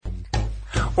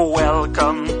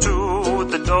Welcome to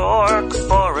the Dork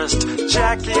Forest.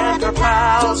 Jackie and her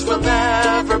pals will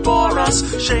never bore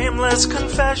us. Shameless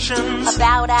confessions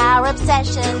about our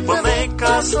obsession will make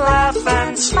us laugh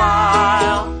and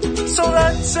smile. So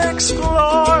let's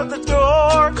explore the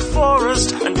Dork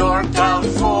Forest and dork out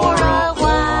for a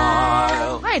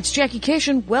while. Hi, it's Jackie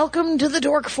Cation. Welcome to the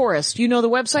Dork Forest. You know the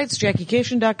websites,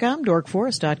 JackieCation.com,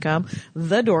 DorkForest.com,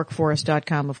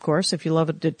 TheDorkForest.com, of course, if you love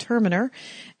a determiner.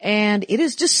 And it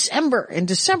is December. In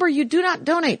December, you do not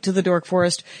donate to the Dork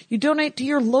Forest. You donate to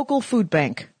your local food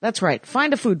bank. That's right.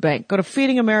 Find a food bank. Go to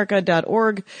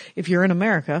feedingamerica.org if you're in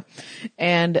America.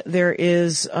 And there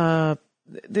is,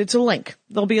 it's a link.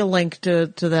 There'll be a link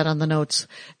to that on the notes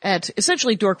at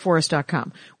essentially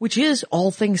dorkforest.com, which is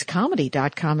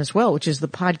allthingscomedy.com as well, which is the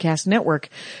podcast network.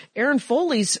 Aaron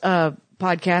Foley's,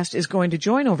 podcast is going to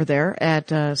join over there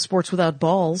at, Sports Without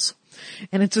Balls.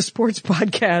 And it's a sports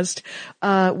podcast,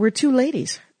 where two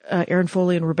ladies, Aaron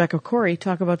Foley and Rebecca Corey,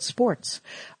 talk about sports.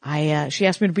 She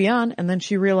asked me to be on, and then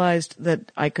she realized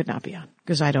that I could not be on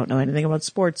because I don't know anything about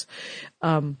sports.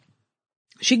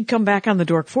 She can come back on the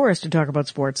Dork Forest to talk about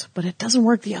sports, but it doesn't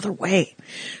work the other way.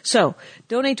 So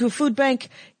donate to a food bank.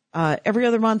 Every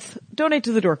other month, donate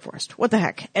to the Dork Forest. What the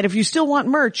heck? And if you still want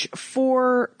merch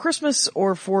for Christmas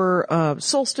or for,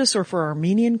 solstice or for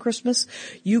Armenian Christmas,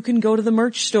 you can go to the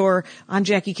merch store on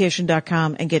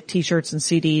JackieCation.com and get t-shirts and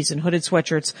CDs and hooded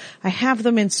sweatshirts. I have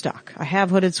them in stock. I have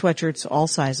hooded sweatshirts, all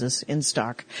sizes in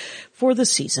stock for the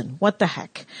season. What the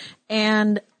heck?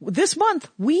 And this month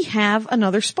we have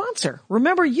another sponsor.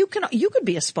 Remember, you could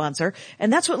be a sponsor,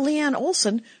 and that's what Leanne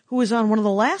Olson, who was on one of the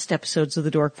last episodes of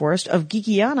the Dork Forest of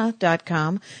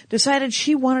Geekiana.com, decided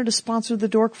she wanted to sponsor the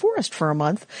Dork Forest for a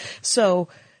month. So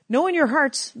know in your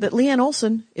hearts that Leanne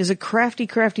Olson is a crafty,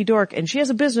 crafty dork, and she has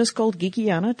a business called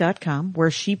Geekiana.com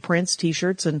where she prints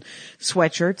t-shirts and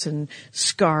sweatshirts and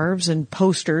scarves and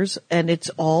posters, and it's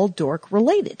all dork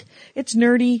related. It's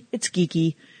nerdy, it's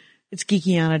geeky. It's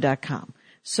Geekiana.com.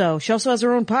 So she also has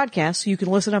her own podcast, so you can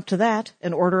listen up to that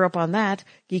and order up on that,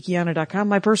 Geekiana.com.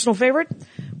 My personal favorite,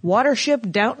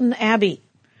 Watership Downton Abbey,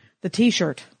 the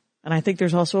t-shirt. And I think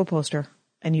there's also a poster,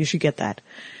 and you should get that.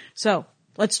 So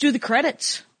let's do the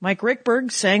credits. Mike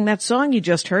Rickberg sang that song you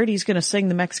just heard. He's going to sing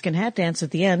the Mexican hat dance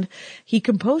at the end. He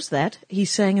composed that. He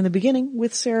sang in the beginning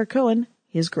with Sarah Cohen,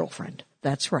 his girlfriend.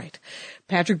 That's right.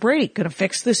 Patrick Brady, gonna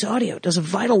fix this audio, does a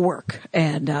vital work.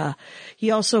 And,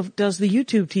 he also does the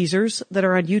YouTube teasers that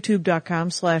are on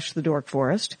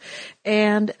youtube.com/thedorkforest.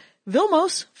 And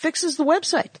Vilmos fixes the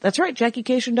website. That's right.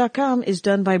 JackieCation.com is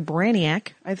done by Braniac.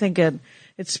 I think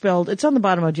it's spelled, it's on the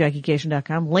bottom of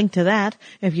JackieCation.com. Link to that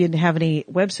if you have any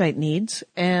website needs.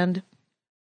 And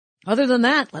other than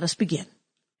that, let us begin.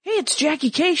 Hey, it's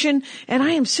Jackie Cation, and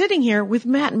I am sitting here with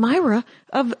Matt Mira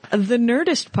of the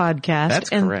Nerdist podcast. That's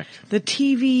and correct. The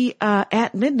TV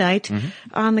at midnight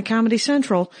on the Comedy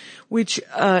Central, which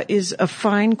is a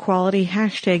fine quality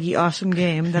hashtaggy awesome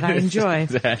game that I enjoy.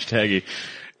 It's hashtaggy.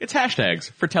 It's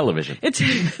hashtags for television. It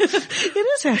is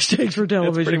hashtags for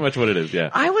television. That's pretty much what it is,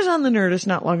 yeah. I was on the Nerdist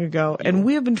not long ago, and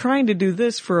we have been trying to do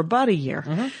this for about a year.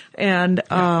 And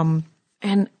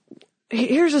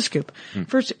here's a scoop.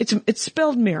 First, it's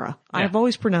spelled Mira. Yeah. I've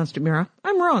always pronounced it Mira.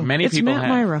 I'm wrong. Many it's people Matt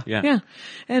have. Mira. Yeah.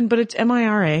 But it's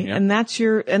Mira, yeah. and that's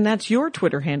your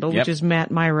Twitter handle, which is Matt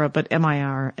Mira, but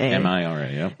Mira. Mira,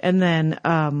 yeah. And then,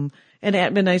 and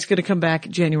At Midnight's going to come back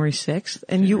January 6th,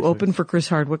 and you open for Chris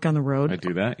Hardwick on the road. I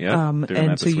do that, yeah.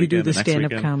 And so you do the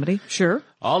stand-up comedy. Sure.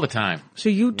 All the time. So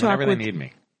you talk whenever they need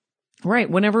me. Right,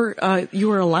 whenever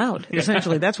you are allowed.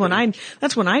 Essentially, that's when I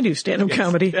do stand-up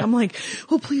comedy. Yeah. I'm like,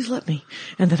 "Oh, please let me,"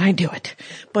 and then I do it.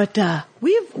 But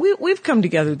we've come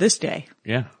together this day.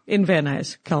 Yeah. In Van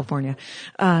Nuys, California.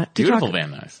 Beautiful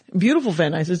Van Nuys. Beautiful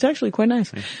Van Nuys. It's actually quite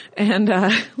nice. Yeah. And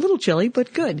a little chilly,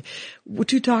 but good.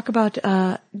 To talk about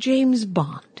James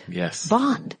Bond. Yes.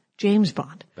 James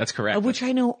Bond. That's correct. Of which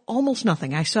I know almost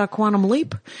nothing. I saw Quantum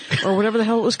Leap, or whatever the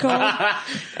hell it was called.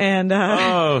 And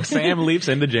Sam leaps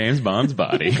into James Bond's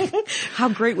body. How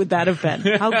great would that have been?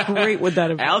 How great would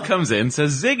that have been? Al comes in,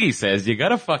 says, Ziggy says, you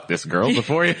gotta fuck this girl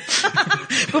before we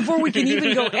can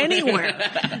even go anywhere.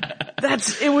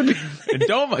 It would be.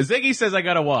 Ziggy says I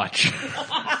gotta watch.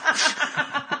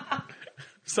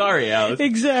 Sorry, Alice.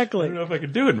 Exactly. I don't know if I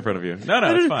could do it in front of you. No,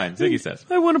 it's fine. Ziggy says.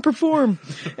 I want to perform.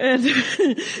 And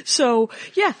so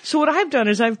what I've done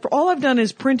is all I've done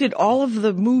is printed all of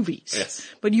the movies. Yes.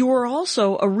 But you are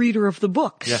also a reader of the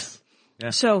books. Yes. Yeah.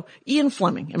 So Ian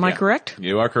Fleming, am I correct?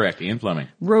 You are correct. Ian Fleming.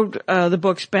 Wrote the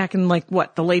books back in like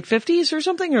what, the late 50s or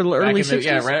something, or early 60s?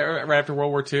 Yeah, right after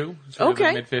World War II.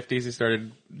 Okay. Mid 50s, he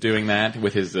started doing that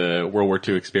with his World War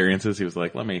II experiences. He was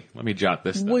like, let me jot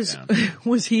this stuff down.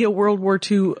 Was he a World War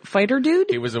II fighter dude?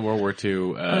 He was a World War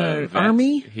II vet.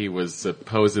 Army? He was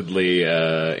supposedly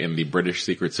in the British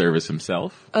Secret Service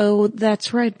himself. Oh,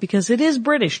 that's right, because it is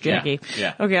British, Jackie.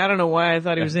 Yeah. Okay, I don't know why I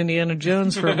thought he was Indiana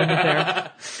Jones for a minute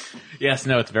there. Yes,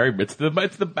 no, it's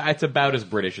it's about as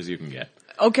British as you can get.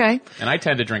 Okay. And I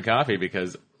tend to drink coffee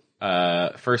because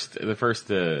the first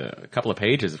couple of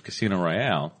pages of Casino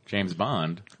Royale, James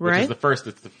Bond, which is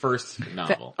it's the first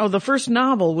novel. The first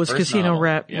novel was Casino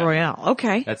Royale.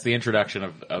 Okay. That's the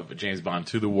introduction of James Bond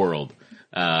to the world.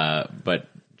 But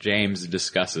James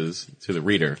discusses to the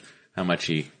reader how much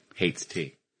he hates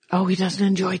tea. Oh, he doesn't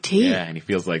enjoy tea? Yeah, and he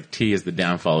feels like tea is the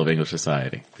downfall of English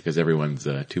society because everyone's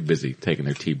too busy taking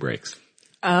their tea breaks.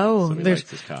 Oh, So he likes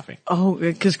his coffee. Oh,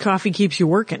 because coffee keeps you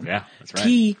working. Yeah, that's right.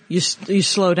 Tea, you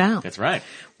slow down. That's right.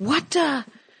 What,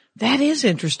 that is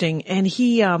interesting. And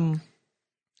he, so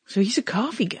he's a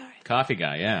coffee guy. Coffee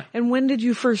guy, yeah. And when did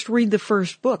you first read the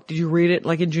first book? Did you read it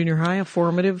like in junior high, a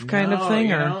formative kind of thing?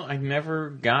 No, I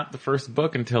never got the first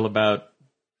book until about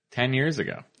 10 years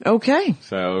ago. Okay.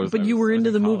 So, but you were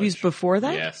into the movies before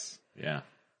that? Yes, yeah.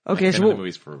 Okay, I've been in the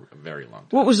movies for a very long time.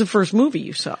 What was the first movie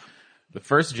you saw? The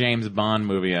first James Bond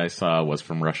movie I saw was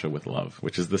From Russia with Love,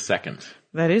 which is the second.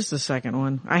 That is the second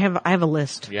one. I have a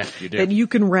list. Yeah, you do. That you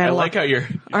can rattle. I like how you're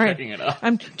All checking it off.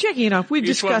 I'm checking it off. We've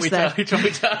discussed that. Each one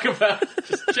we talk about.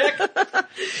 Just check.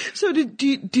 So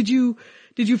did you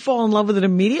fall in love with it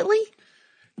immediately?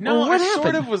 No, what I happened?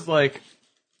 sort of was like,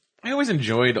 I always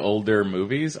enjoyed older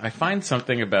movies. I find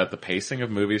something about the pacing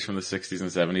of movies from the 60s and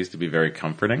 70s to be very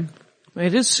comforting.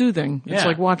 It is soothing. It's Yeah.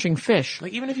 like watching fish.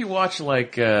 Like even if you watch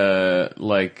like Dawn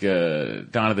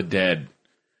of the Dead,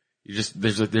 you just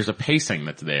there's a pacing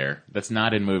that's there that's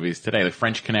not in movies today. The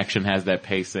French Connection has that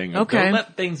pacing. Okay. Don't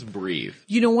let things breathe.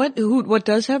 You know what? What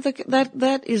does have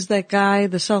that is that guy,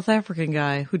 the South African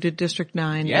guy who did District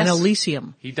 9 Yes. and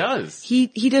Elysium. He does. He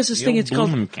does this thing. Neil It's called.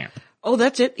 Blomkamp. Oh,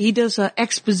 that's it. He does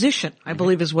exposition, I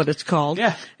believe is what it's called.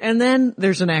 Yeah. And then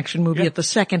there's an action movie Yeah. at the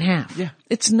second half. Yeah.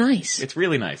 It's nice. It's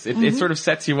really nice. It sort of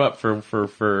sets you up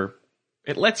for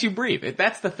it lets you breathe.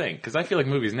 That's the thing. Cause I feel like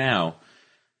movies now,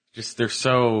 they're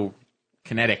so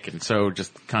kinetic and so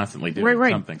just constantly doing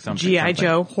right. something. G.I.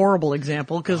 Joe, horrible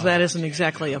example, because that isn't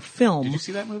exactly a film. Did you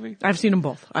see that movie? I've seen them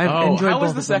both. I've enjoyed how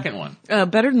both was the of them. second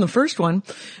one? Better than the first one.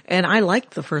 And I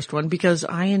liked the first one because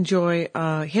I enjoy,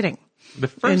 hitting. The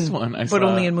first one I saw. But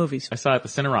only in movies. I saw at the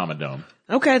Cinerama Dome.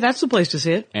 Okay, that's the place to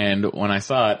see it. And when I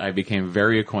saw it, I became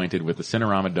very acquainted with the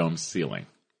Cinerama Dome ceiling.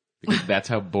 Because that's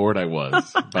how bored I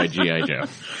was by G.I. Joe.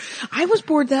 I was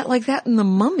bored like that in The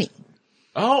Mummy.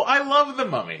 Oh, I love The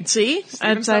Mummy. See?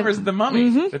 Steven Sommers' The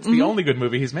Mummy. That's the only good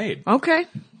movie he's made. Okay.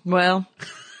 Well,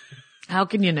 how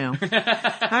can you know?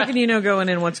 How can you know going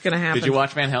in what's going to happen? Did you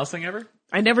watch Van Helsing ever?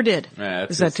 I never did.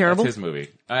 Is that terrible? That's his movie.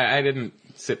 I didn't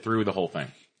sit through the whole thing.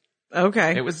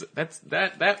 Okay. It was,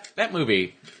 that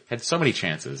movie had so many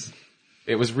chances.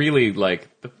 It was really like,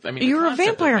 You're a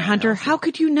vampire hunter. How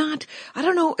could you not? I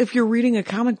don't know if you're reading a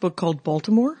comic book called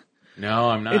Baltimore. No,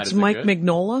 I'm not. It's Mike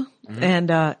Mignola,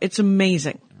 and it's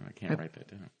amazing. I can't write that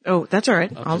down. Oh, that's all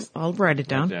right. I'll write it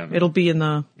down. It'll be in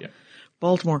the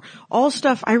Baltimore.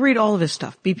 I read all of his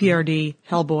stuff. BPRD,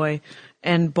 Hellboy,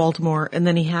 and Baltimore, and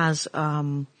then he has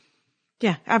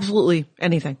yeah, absolutely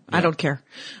anything. Yeah. I don't care.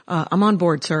 I'm on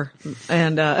board, sir.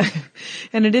 And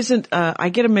it isn't, I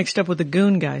get him mixed up with the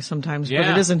Goon guy sometimes, but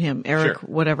it isn't him. Eric,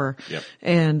 whatever. Yep.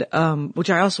 And,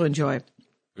 which I also enjoy.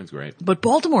 Goon's great. But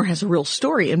Baltimore has a real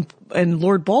story, and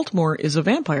Lord Baltimore is a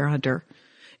vampire hunter.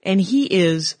 And he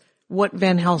is what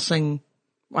Van Helsing,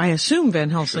 I assume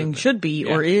Van Helsing should be,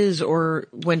 or is, or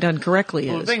when done correctly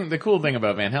is. The cool thing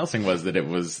about Van Helsing was that it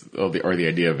was, the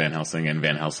idea of Van Helsing and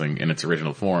Van Helsing in its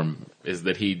original form is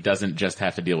that he doesn't just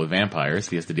have to deal with vampires.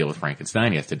 He has to deal with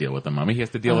Frankenstein. He has to deal with the Mummy. He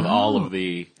has to deal with all of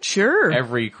the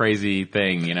every crazy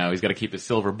thing. You know, he's got to keep his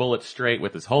silver bullet straight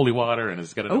with his holy water, and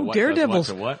he's got to know what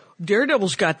does what.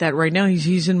 Daredevil's got that right now.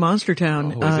 He's in Monster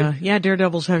Town. Oh, yeah,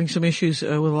 Daredevil's having some issues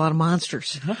with a lot of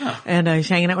monsters, and he's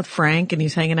hanging out with Frank, and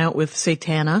he's hanging out with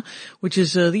Satana, which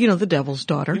is the devil's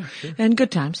daughter, and good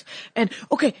times. And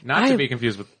not to be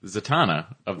confused with Zatanna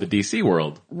of the DC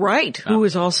world, right? Who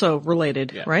is also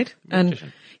related, right? And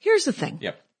here's the thing.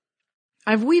 Yep.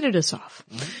 I've weeded us off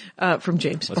from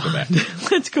James Bond. Go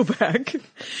back. Let's go back.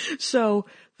 So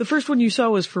the first one you saw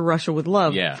was For Russia with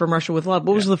Love. Yeah. From Russia with Love.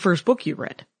 What was the first book you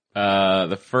read?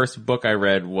 The first book I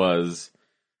read was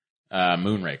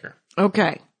Moonraker.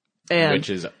 Okay. And which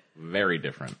is very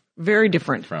different Very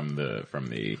different from the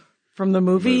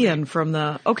movie and from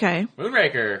the, okay.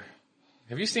 Moonraker.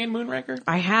 Have you seen Moonraker?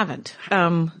 I haven't.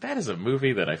 That is a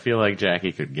movie that I feel like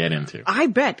Jackie could get into. I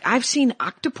bet. I've seen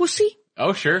Octopussy.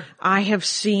 Oh, sure. I have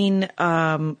seen,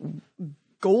 Goldeneye,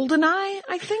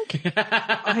 I think.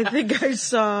 I think I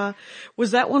saw,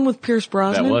 was that one with Pierce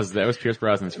Brosnan? That was Pierce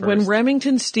Brosnan's first. When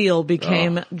Remington Steele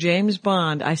became James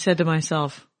Bond, I said to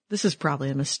myself, this is probably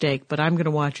a mistake, but I'm going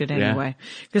to watch it anyway.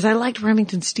 Because I liked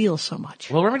Remington Steele so much.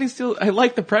 Well, Remington Steele, I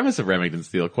like the premise of Remington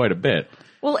Steele quite a bit.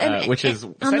 Well, and which is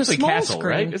on the essentially small Castle,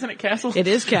 screen, right? Isn't it Castle? It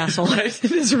is Castle. It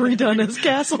is redone as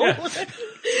Castle.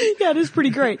 Yeah, it is pretty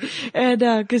great.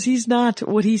 And, cause he's not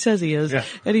what he says he is. Yeah.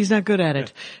 And he's not good at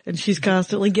it. And she's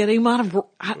constantly getting him out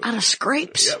of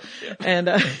scrapes. Yep. And,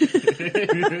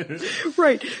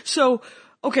 right. So,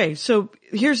 okay. So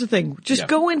here's the thing. Just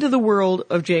go into the world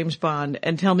of James Bond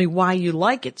and tell me why you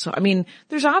like it. So, I mean,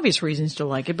 there's obvious reasons to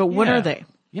like it, but what are they?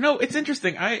 You know, it's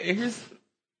interesting.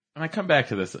 And I come back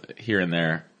to this here and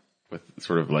there with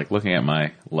sort of like looking at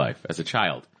my life as a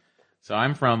child. So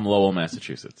I'm from Lowell,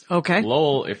 Massachusetts. Okay.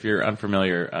 Lowell, if you're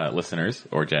unfamiliar, listeners,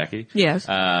 or Jackie. Yes.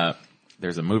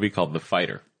 There's a movie called The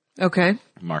Fighter. Okay.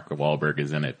 Mark Wahlberg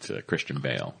is in it, Christian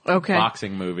Bale. Okay.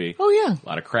 Boxing movie. Oh, yeah. A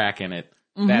lot of crack in it.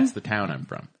 Mm-hmm. That's the town I'm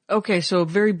from. Okay, so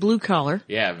very blue collar.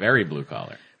 Yeah, very blue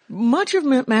collar. Much of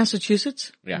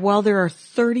Massachusetts, while there are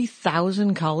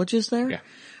 30,000 colleges there,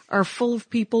 are full of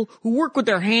people who work with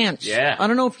their hands. Yeah. I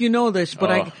don't know if you know this,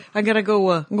 but I gotta go,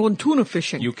 I'm going tuna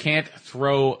fishing. You can't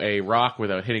throw a rock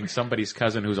without hitting somebody's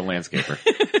cousin who's a landscaper.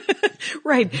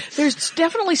 Right. There's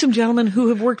definitely some gentlemen who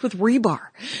have worked with rebar,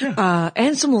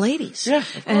 and some ladies. Yeah,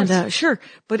 of course. And, sure,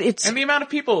 but it's... And the amount of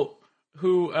people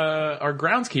who, are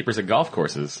groundskeepers at golf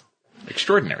courses,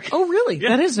 extraordinary. Oh, really?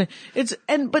 Yeah. That is,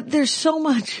 but there's so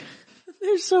much...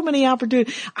 There's so many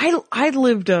opportunities. I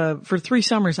lived, for 3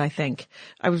 summers, I think.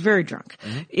 I was very drunk.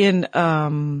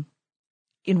 Mm-hmm.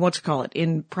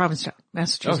 In Provincetown,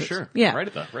 Massachusetts. Oh, sure. Yeah. Right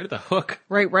at the hook.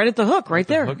 Right at the hook, right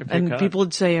there. The hook and people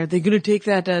would say, are they going to take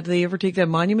that, do they ever take that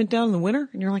monument down in the winter?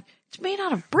 And you're like, it's made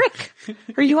out of brick.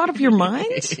 Are you out of your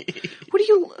minds?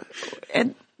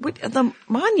 The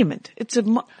monument.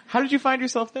 How did you find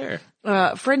yourself there?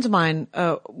 Friends of mine,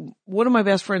 one of my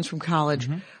best friends from college,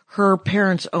 her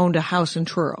parents owned a house in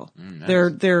Truro.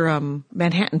 Nice. They're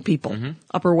Manhattan people,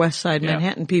 Upper West Side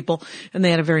Manhattan people, and they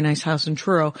had a very nice house in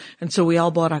Truro. And so we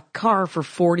all bought a car for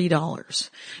 $40.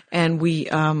 And we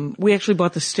actually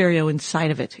bought the stereo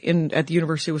inside of it at the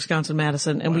University of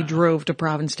Wisconsin-Madison, and we drove to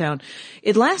Provincetown.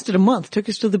 It lasted a month, took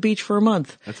us to the beach for a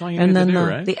month. That's all you needed to do,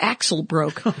 right? The axle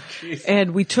broke.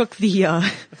 And we took the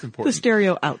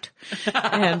stereo out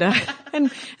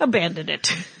and abandoned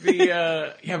it.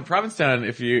 Provincetown,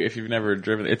 if you've never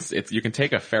driven, it's you can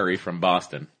take a ferry from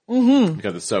Boston. Mm-hmm.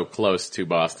 Because it's so close to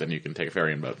Boston, you can take a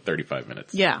ferry in about 35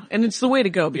 minutes. Yeah, and it's the way to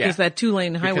go because that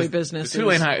 2-lane highway business.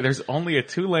 There's only a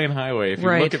 2-lane highway. If you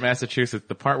look at Massachusetts,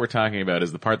 the part we're talking about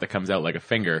is the part that comes out like a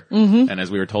finger. Mm-hmm. And as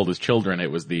we were told as children,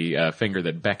 it was the finger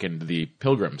that beckoned the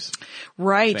pilgrims.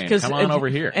 Right, because come on over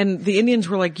here. And the Indians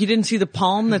were like, you didn't see the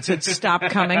palm that said stop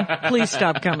coming? Please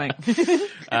stop coming.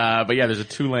 But yeah, there's a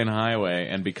 2-lane highway,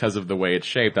 and because of the way it's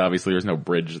shaped, obviously there's no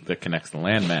bridge that connects the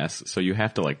landmass, so you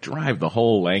have to like drive the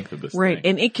whole length of this thing.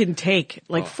 And it can take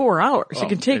like 4 hours. It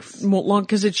can take long,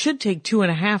 because it should take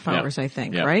 2.5 hours, I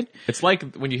think, right? It's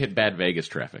like when you hit bad Vegas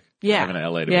traffic. Yeah. Living in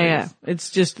LA to Vegas. Yeah. It's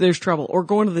just, there's trouble. Or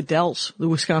going to the Dells, the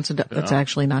Wisconsin Dells. That's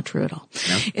actually not true at all.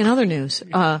 No? In other news,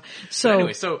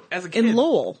 so as a kid, in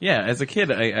Lowell. Yeah, as a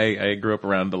kid, I grew up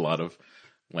around a lot of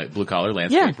blue collar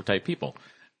landscaper type people.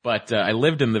 But, I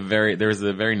lived in there was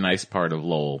a very nice part of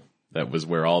Lowell that was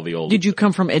where all the old... Did you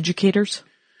come from educators?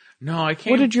 No, I came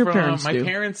What did your parents my do?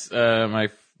 parents, my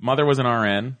mother was an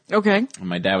RN. Okay. And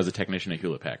my dad was a technician at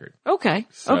Hewlett Packard. Okay.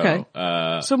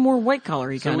 So more white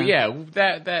collar-y kind of. So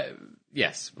yeah,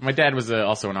 yes. My dad was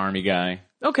also an Army guy.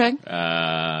 Okay.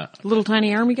 Little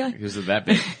tiny Army guy? He was that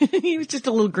big. He was just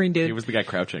a little green dude. He was the guy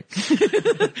crouching.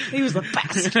 He was the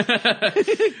best.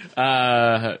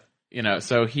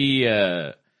 So he,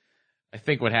 I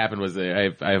think what happened was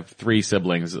I have 3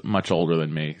 siblings much older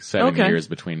than me, 7 years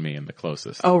between me and the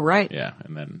closest. Oh, right. Yeah,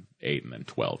 and then 8 and then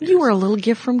 12 years. You were a little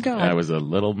gift from God. That was a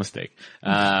little mistake.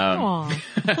 But I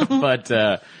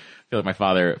feel like my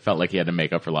father felt like he had to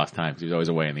make up for lost time because he was always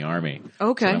away in the Army.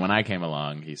 Okay. So then when I came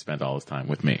along, he spent all his time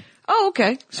with me. Oh,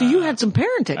 okay. So you had some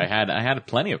parenting. I had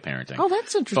plenty of parenting. Oh,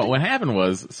 that's interesting. But what happened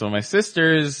was, so my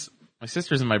sisters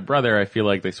and my brother, I feel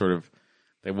like they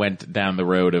went down the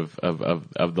road of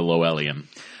the Lowellian.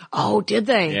 Oh, did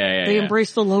they? Yeah. They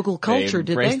embraced the local culture,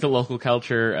 did they? Embraced the local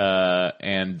culture,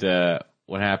 and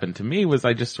what happened to me was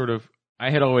I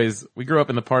we grew up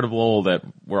in the part of Lowell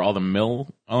where all the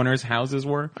mill owners' houses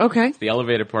were. Okay. It's the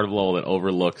elevated part of Lowell that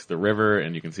overlooks the river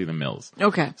and you can see the mills.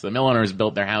 Okay. So the mill owners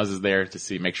built their houses there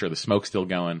to make sure the smoke's still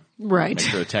going. Right. Make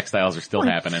sure the textiles are still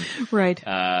happening. Right.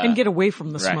 And get away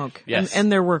from the smoke. Yes.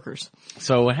 And their workers.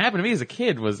 So what happened to me as a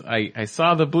kid was I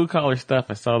saw the blue collar stuff,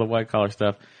 I saw the white collar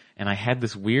stuff, and I had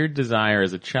this weird desire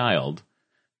as a child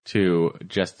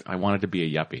I wanted to be a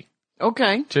yuppie.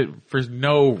 Okay. For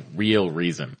no real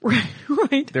reason.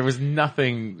 Right. There was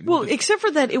nothing. Well, except for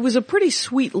that, it was a pretty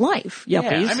sweet life, yuppies.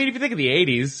 Yeah, I mean, if you think of the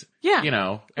 80s, yeah. You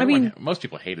know, most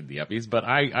people hated the yuppies, but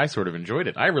I sort of enjoyed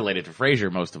it. I related to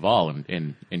Frasier most of all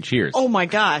in Cheers. Oh my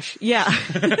gosh. Yeah.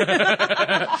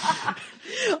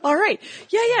 All right.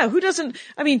 Yeah. Who doesn't,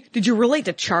 I mean, did you relate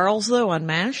to Charles though on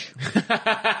MASH?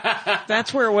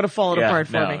 That's where it would have fallen apart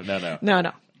for me.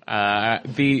 No.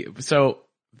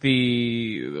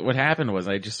 What happened was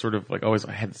I just sort of I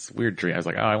had this weird dream. I was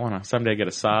like, oh, I want to someday get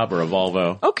a Saab or a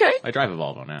Volvo. Okay. I drive a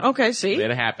Volvo now. Okay, see? It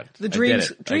happened. The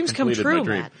dreams come true,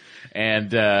 Matt.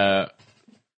 And,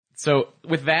 so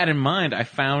with that in mind, I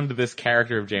found this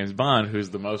character of James Bond who's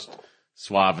the most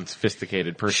suave and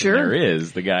sophisticated person there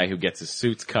is. The guy who gets his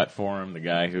suits cut for him. The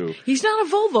guy who... He's not a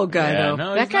Volvo guy, though.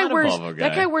 No, he's not a Volvo guy.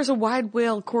 That guy wears a wide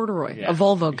whale corduroy. Yeah. A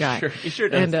Volvo guy. He sure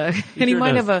does. And he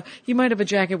might have a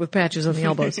jacket with patches on the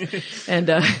elbows.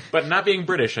 But not being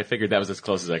British, I figured that was as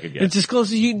close as I could get. It's as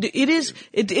close as it is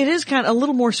kind of a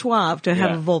little more suave to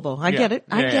have a Volvo. I get it.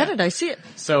 I get it. I see it.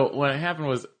 So what happened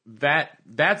was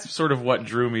that's sort of what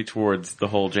drew me towards the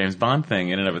whole James Bond thing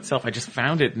in and of itself. I just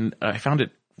found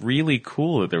it really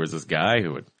cool that there was this guy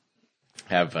who would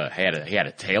have he had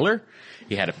a tailor,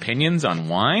 he had opinions on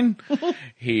wine,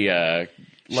 he for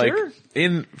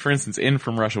instance in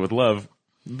From Russia with Love,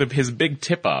 his big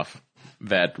tip off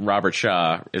that Robert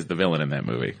Shaw is the villain in that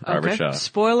movie. Okay. Robert Shaw.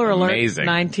 Spoiler alert. Amazing.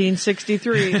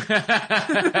 1963.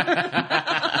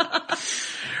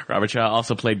 Robert Shaw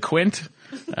also played Quint,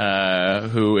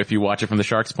 who, if you watch it from the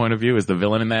Shark's point of view, is the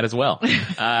villain in that as well.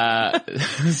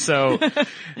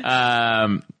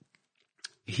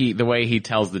 The way he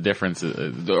tells the difference,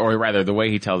 or rather, the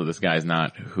way he tells that this guy is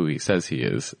not who he says he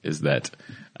is that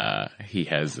he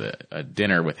has a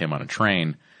dinner with him on a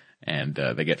train, and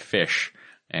they get fish,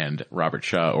 and Robert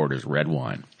Shaw orders red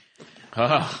wine.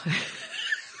 Oh,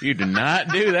 you do not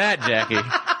do that, Jackie.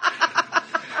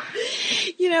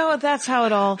 You know, that's how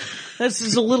it all, that's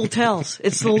just the little tells.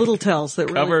 It's the little tells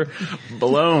that Cover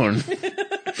blown.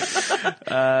 It's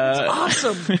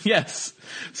awesome. Yes.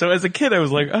 So as a kid, I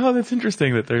was like, oh, that's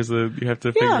interesting that you have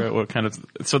to figure out what kind of,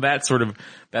 so that's what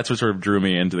sort of drew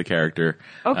me into the character,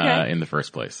 in the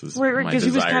first place. Right, because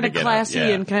he was kind of classy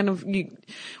and kind of, and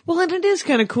it is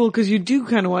kind of cool because you do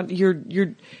kind of want,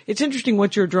 it's interesting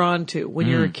what you're drawn to when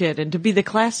you're a kid, and to be the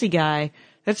classy guy,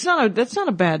 that's not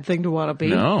a bad thing to want to be.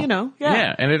 No. You know,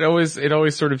 yeah. And it always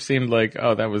sort of seemed like,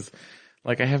 oh, that was,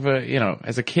 like I have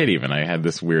as a kid even, I had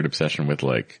this weird obsession with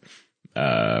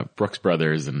Brooks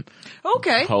Brothers and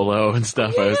Polo and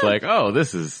stuff. Yeah. I was like, oh,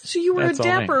 this is... So you were a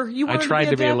dapper. I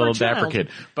tried to be a little dapper child. kid.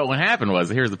 But what happened was,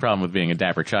 here's the problem with being a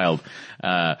dapper child.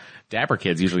 Dapper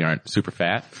kids usually aren't super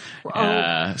fat.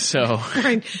 So...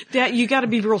 Right. You gotta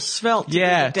be real svelte.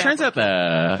 Yeah. Turns out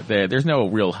there's no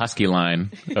real husky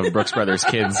line of Brooks Brothers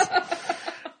kids.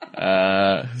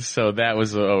 So that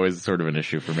was always sort of an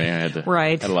issue for me. I had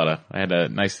a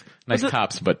nice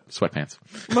tops, but sweatpants.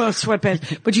 Well,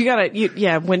 sweatpants. But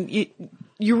when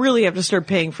you really have to start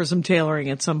paying for some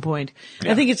tailoring at some point.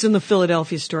 Yeah. I think it's in the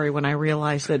Philadelphia story when I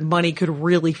realized that money could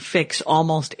really fix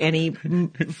almost any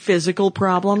physical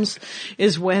problems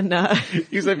is when,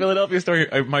 you said Philadelphia story.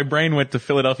 My brain went to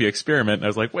Philadelphia Experiment and I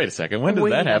was like, wait a second, when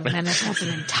did that happen? Wait a minute, that's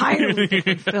an entirely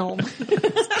different film.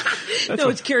 No,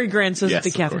 it's Cary Grant says it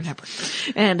to Katharine Hepburn.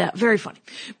 And, very funny.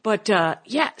 But, so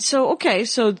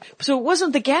it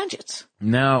wasn't the gadgets.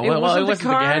 No, it wasn't the the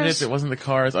gadgets, it wasn't the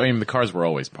cars. I mean, the cars were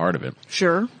always part of it.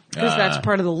 Sure. Because that's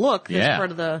part of the look. That's part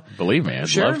of the... Believe me,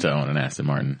 I'd love to own an Aston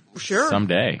Martin. Sure.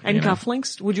 Someday. And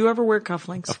cufflinks? Would you ever wear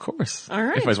cufflinks? Of course. All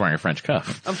right. If I was wearing a French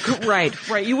cuff. Right.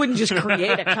 You wouldn't just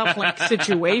create a cufflink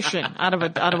situation out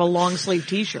of a long sleeve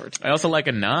t-shirt. I also like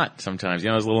a knot sometimes. You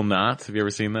know those little knots? Have you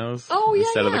ever seen those? Oh, yeah.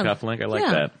 Instead of the cufflink. I like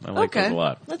that. I like those a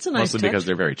lot. That's a nice Mostly because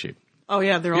they're very cheap. Oh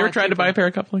yeah, they're all. You ever tried to buy a pair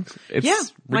of cufflinks? It's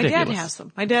ridiculous. My dad has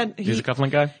them. My dad, he's a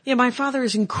cufflink guy? Yeah, my father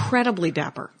is incredibly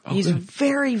dapper. Oh, he's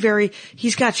very, very,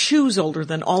 he's got shoes older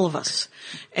than all of us.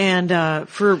 And,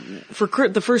 for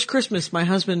the first Christmas, my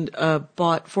husband,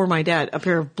 bought for my dad a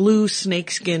pair of blue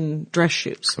snakeskin dress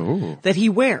shoes. Ooh. That he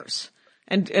wears.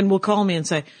 And will call me and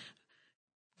say,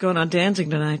 going on dancing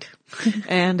tonight.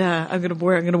 And, I'm gonna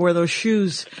wear those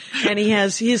shoes. And he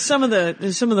has some of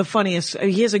the funniest,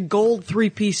 he has a gold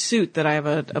 3-piece suit that I have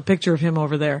a picture of him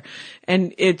over there.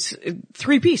 And it's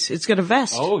 3-piece. It's got a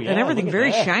vest. Oh, yeah, and everything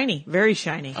very shiny, very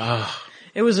shiny.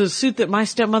 It was a suit that my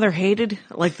stepmother hated,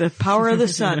 like the power of the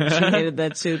sun. She hated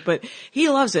that suit, but he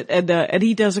loves it. And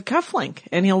he does a cufflink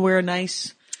and he'll wear a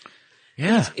nice,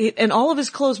 and all of his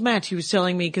clothes match. He was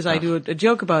telling me, cause I do a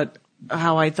joke about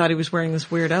how I thought he was wearing this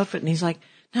weird outfit, and he's like,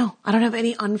 no, I don't have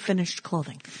any unfinished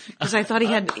clothing. Cause I thought he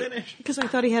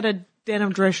had a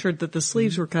denim dress shirt that the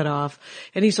sleeves were cut off.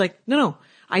 And he's like, no,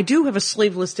 I do have a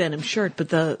sleeveless denim shirt, but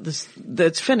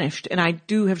that's finished. And I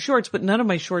do have shorts, but none of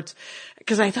my shorts,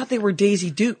 cause I thought they were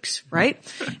Daisy Dukes, right?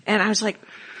 And I was like,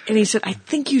 and he said, I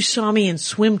think you saw me in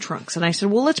swim trunks. And I said,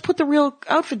 well, let's put the real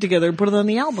outfit together and put it on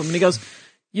the album. And he goes,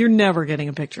 you're never getting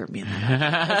a picture of me in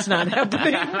that. That's not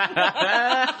happening.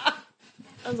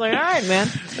 I was like, all right, man.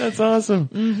 That's awesome.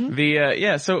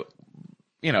 Mm-hmm. So,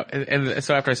 and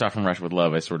so after I saw From Russia with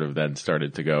Love, I sort of then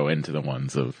started to go into the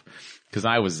ones of, cause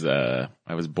I was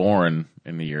born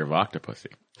in the year of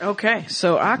Octopussy. Okay.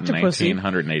 So Octopussy.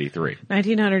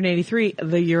 1983,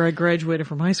 the year I graduated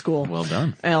from high school. Well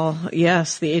done. Well,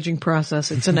 yes, the aging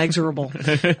process. It's inexorable.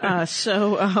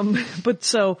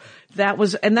 So that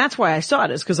was, and that's why I saw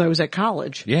it, is cause I was at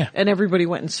college. Yeah. And everybody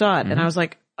went and saw it. And I was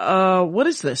like, what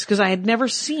is this? Cause I had never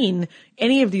seen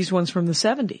any of these ones from the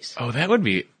 70s. Oh, that would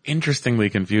be interestingly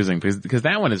confusing because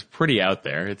that one is pretty out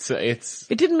there. It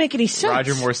didn't make any sense.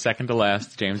 Roger Moore's second to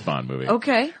last James Bond movie.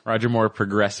 Okay. Roger Moore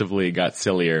progressively got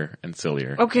sillier and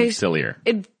sillier. Okay. And sillier.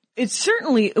 It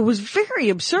was very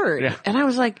absurd. Yeah. And I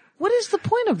was like, what is the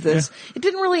point of this? Yeah. It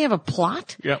didn't really have a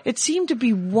plot. Yep. It seemed to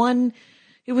be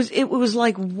it was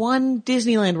like one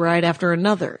Disneyland ride after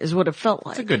another is what it felt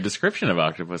like. That's a good description of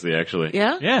Octopussy, actually.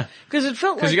 Yeah? Yeah. Cause it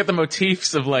felt like. you got the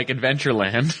motifs of like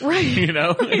Adventureland. Right. You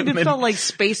know? Right. It felt like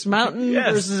Space Mountain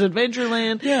versus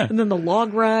Adventureland. Yeah. And then the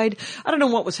log ride. I don't know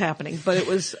what was happening, but it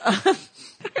was,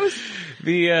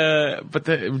 do you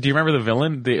remember the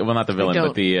villain? Not the villain,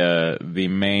 but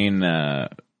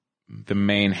the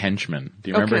main henchman. Do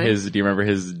you remember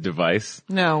his device?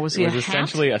 No, was he It was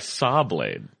essentially a saw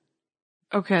blade.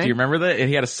 Okay. Do you remember that?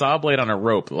 He had a saw blade on a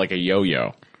rope, like a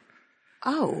yo-yo.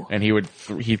 Oh. And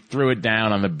he threw it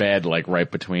down on the bed, like right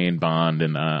between Bond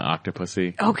and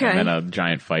Octopussy. Okay. And then a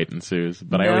giant fight ensues.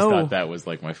 But I always thought that was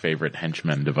like my favorite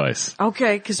henchman device.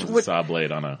 Okay, cause a saw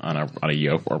blade on a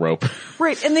rope.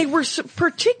 Right, and they were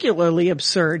particularly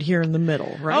absurd here in the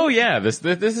middle, right? Oh yeah, this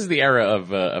is the era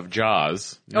of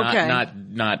Jaws. Okay.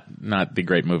 Not the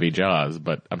great movie Jaws,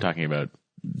 but I'm talking about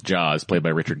Jaws, played by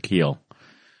Richard Kiel.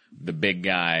 The big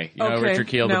guy, you know, Richard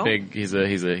Kiel, no. he's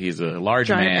a large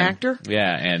giant man. actor?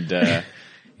 Yeah, and,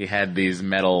 he had these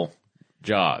metal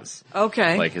jaws.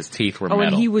 Okay. Like his teeth were metal.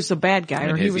 metal. And he was the bad guy,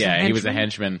 or he was a henchman? He was a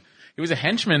henchman. He was a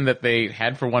henchman that they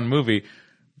had for one movie,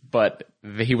 but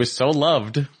he was so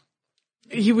loved.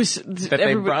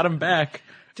 They brought him back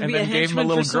and then gave him a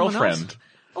little girlfriend.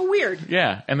 Oh, weird.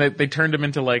 Yeah, and they turned him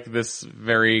into like this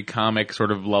very comic,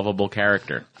 sort of lovable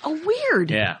character. Oh,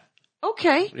 weird. Yeah.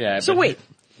 Okay. Yeah. So wait.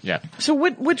 Yeah. So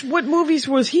what movies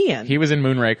was he in? He was in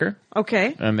Moonraker.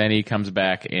 Okay. And then he comes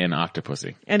back in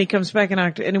Octopussy. And he comes back in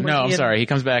Octopussy. No, I'm sorry. He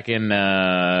comes back in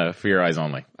For Your Eyes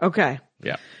Only. Okay.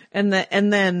 Yeah. And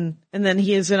then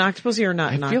he is in Octopussy or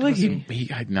not in Octopussy? I feel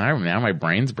like now my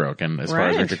brain's broken as far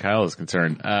as Richard Kyle is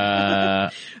concerned.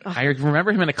 I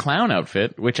remember him in a clown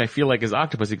outfit, which I feel like is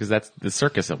Octopussy because that's the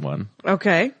circus one.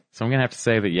 Okay. So I'm going to have to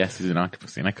say that yes, he's in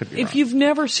Octopussy, and I could be wrong. If you've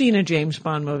never seen a James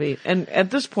Bond movie, and at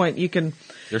this point you can...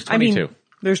 There's 22.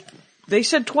 They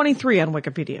said 23 on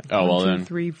Wikipedia. Oh, well 1, 2,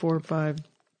 3, 4, 5.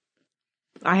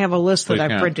 I have a list that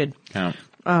I printed. Count.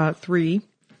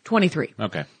 23.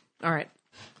 Okay. All right.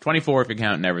 24 if you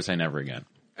count Never Say Never Again.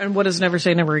 And what does Never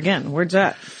Say Never Again? Where's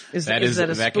that?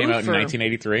 That came out in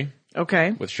 1983.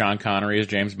 Okay. With Sean Connery as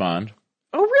James Bond.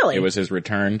 Oh, really? It was his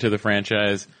return to the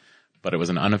franchise, but it was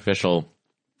an unofficial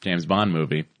James Bond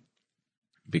movie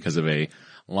because of a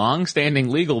long-standing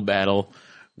legal battle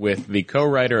with the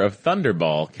co-writer of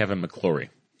Thunderball, Kevin McClory.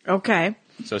 Okay.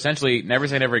 So essentially, Never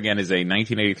Say Never Again is a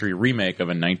 1983 remake of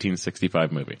a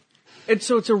 1965 movie.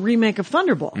 So it's a remake of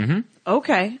Thunderball. Mm-hmm.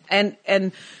 Okay.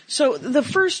 And so the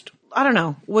first, I don't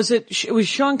know, it was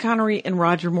Sean Connery and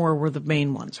Roger Moore were the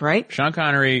main ones, right? Sean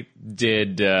Connery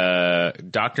did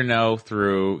Dr. No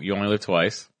through You Only Live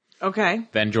Twice. Okay.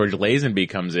 Then George Lazenby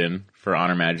comes in for On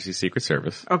Her Majesty's Secret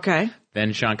Service. Okay.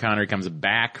 Then Sean Connery comes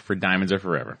back for Diamonds Are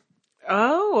Forever.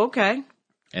 Oh, okay.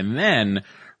 And then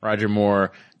Roger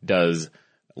Moore does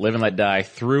Live and Let Die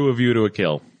through A View to a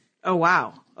Kill. Oh,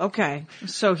 wow. Okay.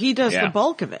 So he does the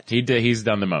bulk of it. He's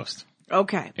done the most.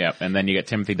 Okay. Yep. And then you get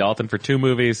Timothy Dalton for 2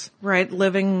 movies. Right.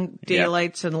 Living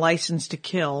Daylights and License to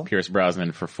Kill. Pierce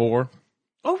Brosnan for 4.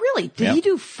 Oh, really? Did he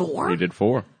do 4? He did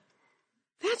 4.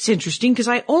 That's interesting because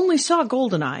I only saw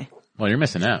GoldenEye. Well, you're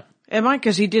missing out. Am I?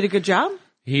 Because he did a good job?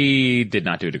 He did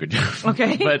not do a good job.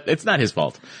 Okay. But it's not his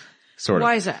fault. Sort of.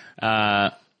 Why is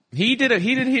that? He did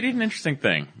an interesting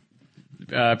thing.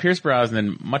 Pierce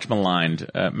Brosnan, much maligned.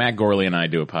 Matt Gorley and I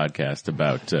do a podcast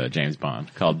about James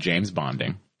Bond called James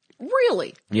Bonding.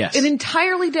 Really? Yes. And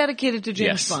entirely dedicated to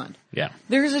James Bond. Yeah.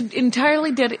 There's an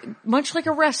entirely much like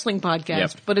a wrestling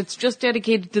podcast, but it's just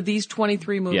dedicated to these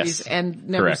 23 movies and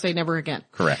never say never again.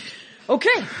 Correct. Okay.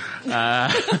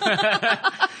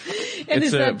 And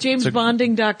is that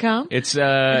jamesbonding.com? It's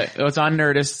on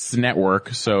Nerdist's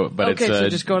network, so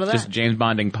just go to that. Just James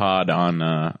Bonding Pod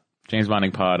on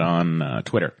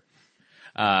Twitter.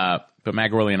 But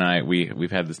Matt Gorley and I,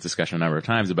 we've had this discussion a number of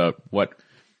times about what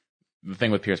the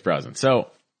thing with Pierce Brosnan. So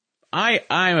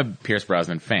I'm a Pierce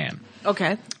Brosnan fan.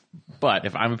 Okay. But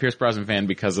if I'm a Pierce Brosnan fan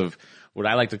because of what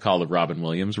I like to call the Robin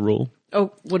Williams rule.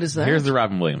 Oh, what is that? Here's the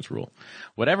Robin Williams rule.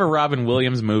 Whatever Robin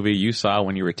Williams movie you saw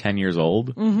when you were 10 years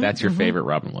old, that's your favorite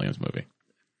Robin Williams movie.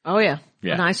 Oh, yeah.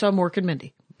 Yeah. And I saw Mork and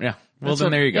Mindy. Yeah. Well,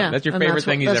 then there you go. Yeah. That's your favorite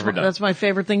thing he's ever done. That's my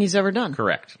favorite thing he's ever done.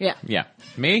 Correct. Yeah. Yeah.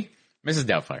 Me? Mrs.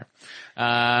 Doubtfire.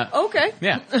 Okay.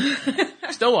 Yeah.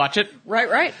 Still watch it.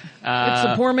 Right. It's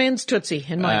the poor man's Tootsie,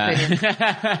 in my opinion.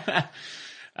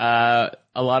 I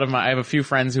have a few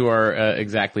friends who are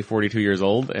exactly 42 years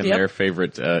old, and their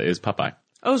favorite is Popeye.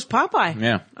 Oh, it's Popeye.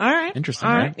 Yeah. All right. Interesting,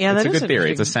 All right? Yeah, it's that is a good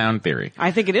theory. It's a sound theory.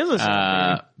 I think it is a sound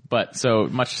theory. But so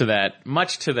much to that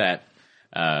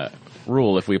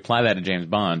rule, if we apply that to James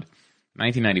Bond,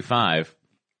 1995,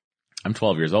 I'm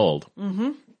 12 years old.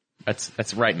 Mm-hmm.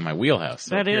 That's right in my wheelhouse.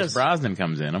 So that is. Pierce Brosnan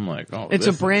comes in, I'm like, oh, it's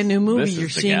a brand new movie. You're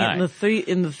seeing guy. it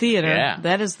in the theater. Yeah.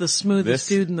 That is the smoothest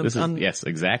dude in the. Yes,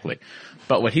 exactly.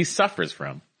 But what he suffers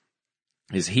from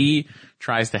is he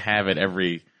tries to have it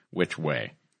every which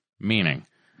way. Meaning,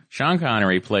 Sean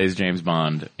Connery plays James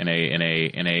Bond in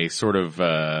a sort of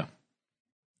the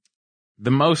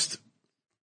most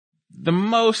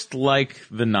like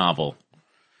the novel.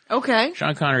 Okay.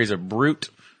 Sean Connery's a brute.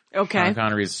 Okay. Sean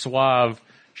Connery's suave.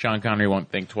 Sean Connery won't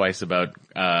think twice about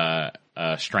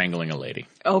strangling a lady.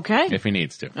 Okay. If he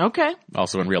needs to. Okay.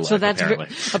 Also in real life, so that's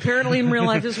apparently. In real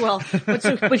life as well.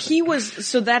 But he was,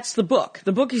 so that's the book.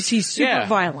 The book is he's super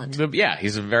violent.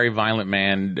 He's a very violent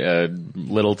man,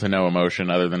 little to no emotion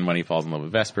other than when he falls in love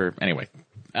with Vesper. Anyway.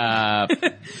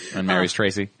 And marries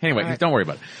Tracy. Anyway, don't worry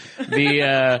about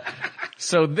it.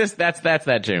 So that's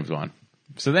that James Bond.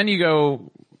 So then you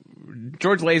go,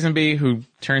 George Lazenby, who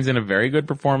turns in a very good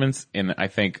performance in, I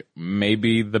think,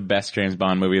 maybe the best James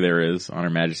Bond movie there is, On Her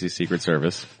Majesty's Secret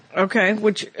Service. Okay,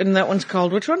 and that one's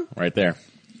called which one? Right there.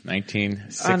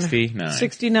 1969.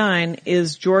 69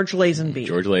 is George Lazenby.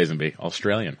 George Lazenby,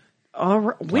 Australian.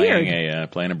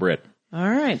 Weird. Playing a Brit. All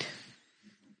right.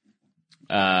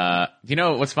 You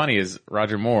know, what's funny is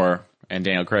Roger Moore and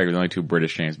Daniel Craig are the only 2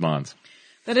 British James Bonds.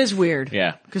 That is weird.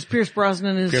 Yeah. Because Pierce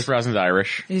Brosnan's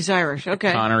Irish. He's Irish,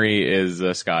 okay. Connery is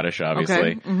Scottish, obviously.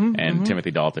 Okay. Mm-hmm, and Timothy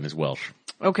Dalton is Welsh.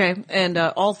 Okay. And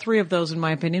all 3 of those, in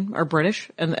my opinion, are British.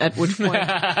 And at which point,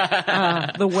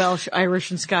 the Welsh,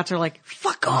 Irish, and Scots are like,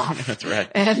 fuck off. That's right.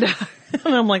 And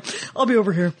I'm like, I'll be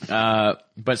over here.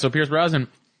 But so Pierce Brosnan,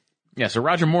 so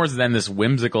Roger Moore's then this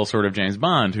whimsical sort of James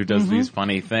Bond who does these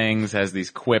funny things, has these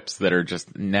quips that are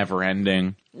just never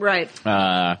ending. Right.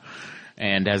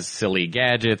 And has silly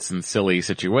gadgets and silly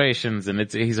situations, and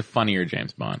he's a funnier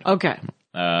James Bond. Okay.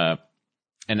 And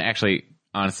actually,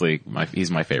 honestly, he's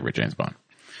my favorite James Bond.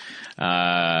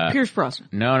 Pierce Brosnan.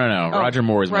 No. Oh, Roger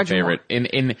Moore is my favorite.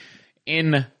 Moore.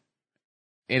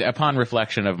 Upon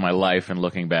reflection of my life and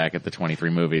looking back at the 23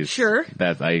 movies, sure,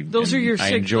 that I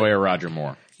enjoy a Roger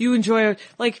Moore. You enjoy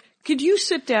could you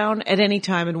sit down at any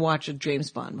time and watch a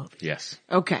James Bond movie? Yes.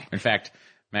 Okay. In fact,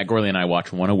 Matt Gorley and I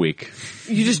watch one a week.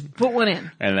 You just put one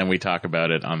in. And then we talk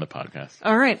about it on the podcast.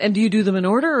 All right. And do you do them in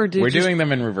order or we're doing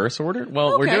them in reverse order?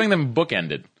 Well, we're doing them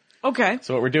bookended. Okay.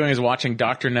 So what we're doing is watching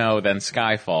Dr. No, then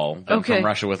Skyfall, then From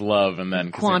Russia with Love, and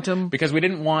then Quantum. Because we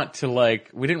didn't want to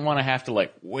have to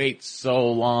wait so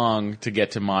long to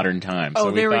get to modern times. Oh,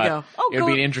 so there we go. It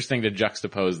would be interesting to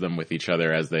juxtapose them with each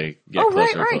other as they get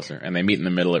closer and closer. And they meet in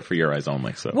the middle at For Your Eyes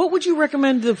Only. So what would you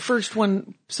recommend the first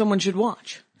one someone should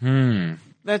watch?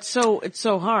 It's so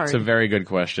hard. It's a very good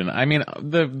question. I mean,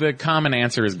 the common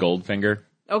answer is Goldfinger.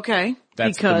 Okay.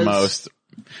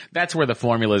 That's where the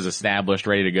formula is established,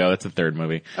 ready to go. That's the third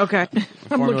movie. Okay.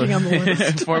 I'm looking on the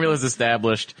list. Formula's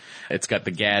established. It's got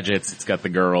the gadgets. It's got the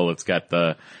girl. It's got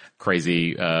the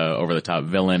crazy, over the top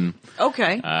villain.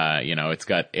 Okay.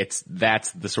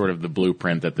 That's the sort of the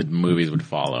blueprint that the movies would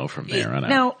follow from there on out.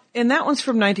 Now, and that one's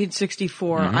from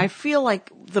 1964. I feel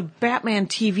like the Batman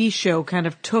TV show kind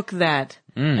of took that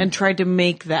and tried to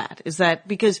make that. Is that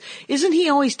because isn't he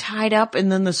always tied up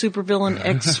and then the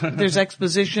supervillain there's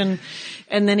exposition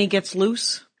and then he gets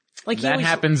loose? Like that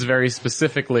happens very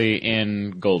specifically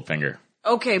in Goldfinger.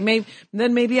 Okay,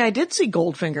 maybe I did see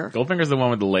Goldfinger. Goldfinger's the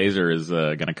one with the laser is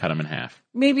going to cut him in half.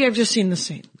 Maybe I've just seen the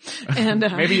scene. And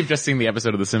maybe you've just seen the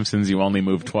episode of The Simpsons You Only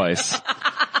Move Twice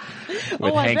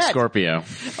with Hank Scorpio.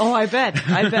 Oh, I bet.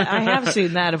 I have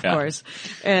seen that, of course.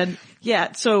 And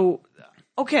yeah, so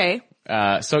okay.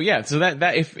 So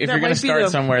that if you're going to start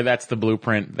somewhere, that's the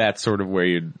blueprint. That's sort of where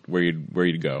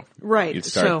you'd go. Right. You'd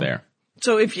start there.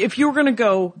 So if you were going to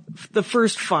go the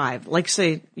first 5, like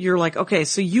say you're like, okay,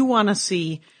 so you want to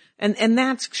see, and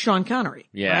that's Sean Connery,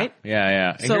 right?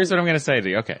 Yeah. And here's what I'm going to say to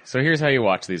you. Okay, so here's how you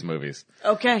watch these movies.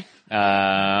 Okay.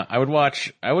 I would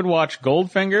watch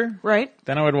Goldfinger. Right.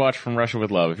 Then I would watch From Russia with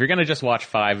Love. If you're going to just watch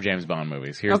 5 James Bond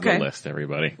movies, here's the list,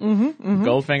 everybody.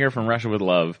 Goldfinger, From Russia with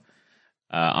Love,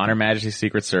 On Her Majesty's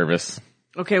Secret Service.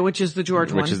 Okay, which is the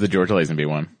George one. Which is the George Lazenby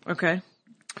one. Okay.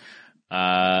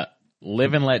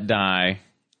 Live and Let Die.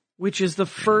 Which is the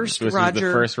first Roger. This is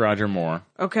the first Roger Moore.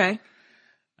 Okay.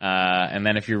 And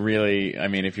then if you're really, I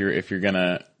mean, if you're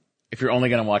only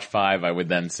gonna watch 5, I would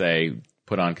then say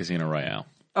put on Casino Royale.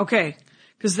 Okay.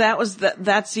 Cause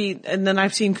that's and then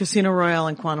I've seen Casino Royale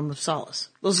and Quantum of Solace.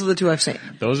 Those are the 2 I've seen.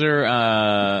 Those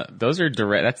are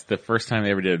direct, that's the first time they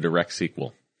ever did a direct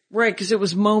sequel. Right, cause it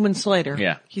was moments later.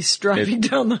 Yeah. He's driving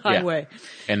down the highway.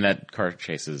 Yeah. And that car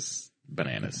chase is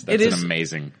bananas. That's an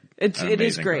amazing. It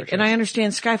is great. And I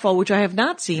understand Skyfall, which I have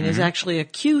not seen, is actually a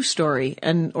Q story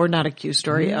or not a Q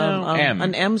story,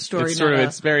 an M story.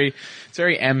 It's very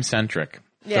M centric.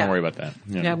 Yeah. Don't worry about that.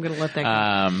 Yeah, I'm going to let that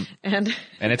go. And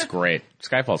it's great.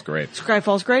 Skyfall's great.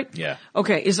 Skyfall's great? Yeah.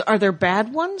 Okay. Are there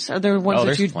bad ones? Are there ones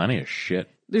that there's plenty of shit.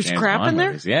 There's James crap Bond in there?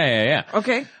 Movies. Yeah.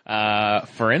 Okay.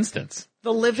 For instance.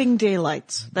 The Living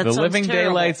Daylights. That The sounds Living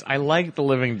terrible. Daylights. I like The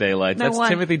Living Daylights. Now That's why?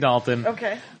 Timothy Dalton.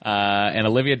 Okay. And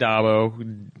Olivia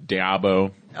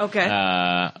Diabo. Okay.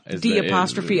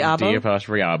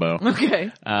 D''Abo.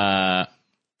 Okay.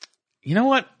 You know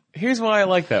what? Here's why I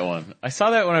like that one. I saw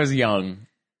that when I was young,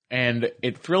 and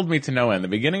it thrilled me to no end. The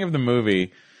beginning of the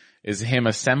movie is him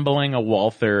assembling a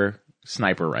Walther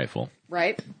sniper rifle.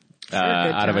 Right.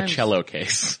 Out of a cello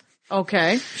case.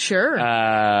 Okay. Sure.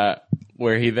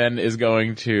 Where he then is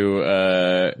going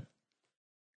to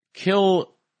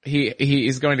kill. He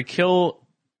is going to kill.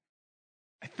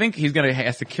 I think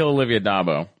has to kill Olivia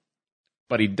Diabo,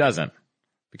 but he doesn't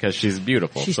because she's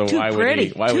beautiful. She's so too why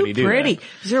pretty. would he do pretty. that?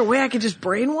 Is there a way I could just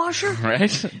brainwash her? Right.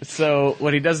 So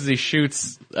what he does is he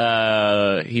shoots.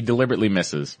 He deliberately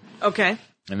misses. Okay.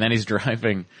 And then he's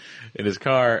driving in his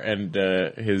car, and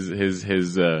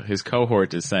his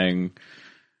cohort is saying,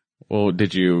 well,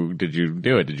 did you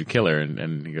do it? Did you kill her?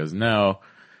 And he goes, no.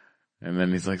 And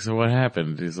then he's like, so what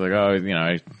happened? He's like, oh,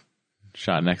 I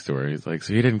shot next to her. He's like,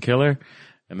 so you didn't kill her?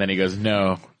 And then he goes,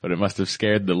 no, but it must have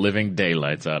scared the living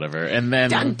daylights out of her. And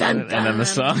then, dun, dun, dun. and then the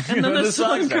song, and then the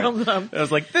song comes up. I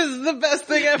was like, this is the best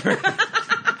thing ever.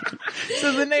 This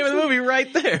is the name of the movie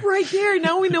right there. Right there.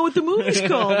 Now we know what the movie's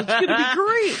called. It's going to be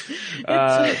great.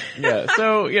 Yeah.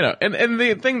 So, and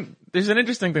the thing, there's an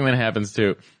interesting thing that happens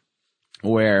too,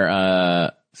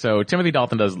 where, so Timothy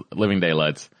Dalton does Living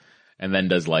Daylights and then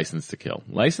does License to Kill.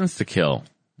 License to Kill,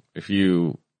 if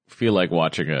you feel like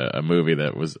watching a movie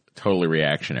that was totally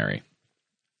reactionary,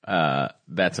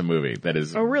 that's a movie that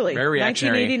is really? Very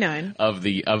reactionary 1989. of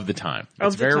the time.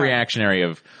 It's very reactionary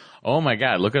of, oh my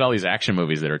God, look at all these action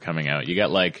movies that are coming out. You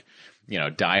got like,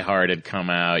 Die Hard had come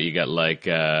out. You got like,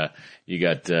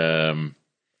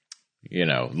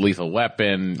 Lethal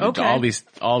Weapon. Okay.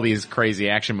 All these crazy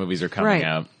action movies are coming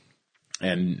out.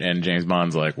 And James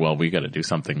Bond's like, well, we got to do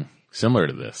something similar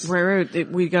to this. Right.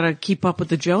 We got to keep up with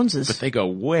the Joneses. But they go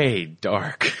way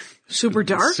dark. Super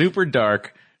dark? Super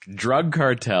dark. Drug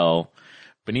cartel.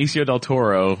 Benicio del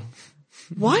Toro.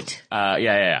 What?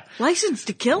 Yeah. License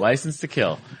to Kill? License to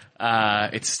Kill.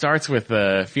 It starts with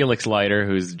Felix Leiter,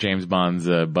 who's James Bond's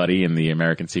buddy in the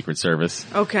American Secret Service.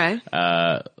 Okay.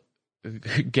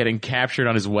 Getting captured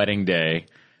on his wedding day.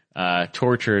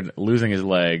 Tortured, losing his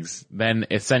legs. Then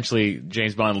essentially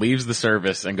James Bond leaves the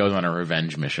service and goes on a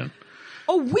revenge mission.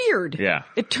 Oh, weird. Yeah.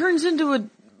 It turns into a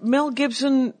Mel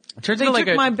Gibson, it turns they into took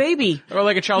like my baby. Or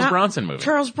like a Charles Bronson movie.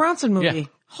 Charles Bronson movie. Yeah.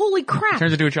 Holy crap. It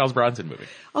turns into a Charles Bronson movie.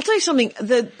 I'll tell you something.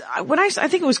 I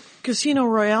think it was Casino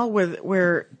Royale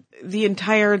where the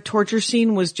entire torture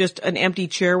scene was just an empty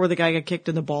chair where the guy got kicked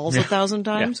in the balls 1,000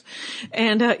 times.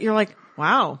 And, you're like,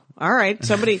 wow, all right,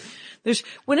 somebody,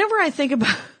 whenever I think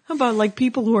about like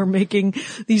people who are making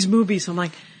these movies, I'm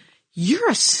like, you're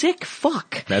a sick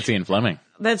fuck. That's Ian Fleming.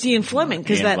 That's Ian Fleming.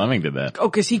 Ian Fleming did that. Oh,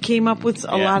 cause he came up with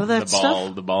a lot of that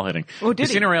stuff? The ball hitting. Oh, did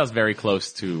Casino Royale is very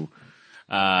close to,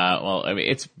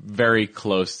 it's very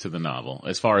close to the novel.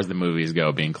 As far as the movies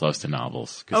go, being close to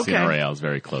novels. Casino Royale is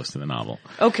very close to the novel.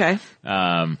 Okay.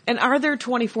 And are there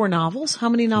 24 novels? How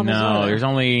many novels are there? No, there's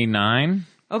only 9.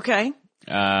 Okay.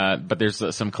 But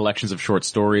there's some collections of short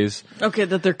stories. Okay,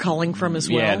 that they're culling from as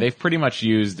well. Yeah, they've pretty much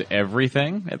used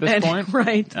everything at this point.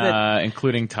 Right.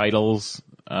 Including titles.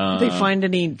 They find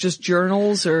any just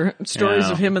journals or stories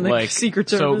of him in the Secret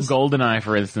Service? So GoldenEye,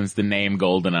 for instance, the name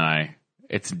GoldenEye,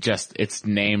 it's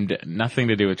named, nothing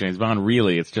to do with James Bond,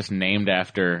 really. It's just named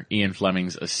after Ian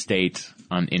Fleming's estate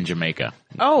in Jamaica.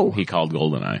 Oh. He called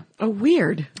GoldenEye. Oh,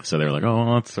 weird. So they were like, oh,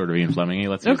 well, that's sort of Ian Fleming.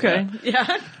 Let's use that.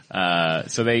 Yeah.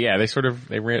 So they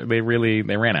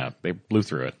ran out. They blew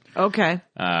through it. Okay.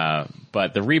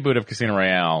 But the reboot of Casino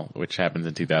Royale, which happens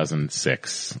in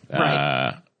 2006,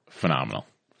 phenomenal.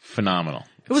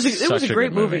 It was a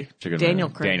great movie. Daniel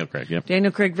Craig. Yep.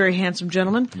 Daniel Craig, very handsome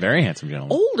gentleman. Very handsome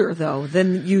gentleman. Older though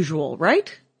than usual,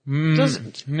 right?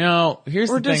 No, here's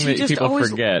the thing that people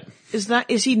forget.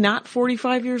 Is he not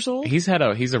 45 years old? He's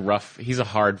a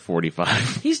hard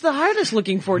 45. He's the hardest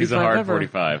looking 45 He's a hard ever.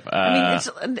 45.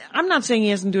 I'm not saying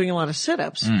he isn't doing a lot of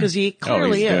sit-ups, because he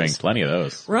clearly he's doing plenty of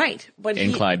those. Right. But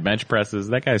inclined bench presses,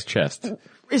 that guy's chest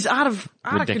is out of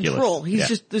control. He's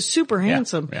just super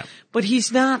handsome. Yeah. But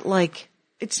he's not like,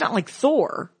 it's not like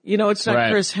Thor. It's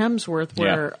not Chris Hemsworth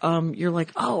where, you're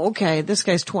like, oh, okay, this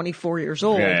guy's 24 years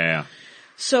old. Yeah.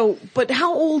 So, but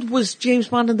how old was James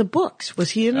Bond in the books? Was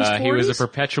he in his 40s? He was a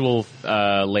perpetual,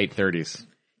 late 30s.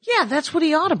 Yeah, that's what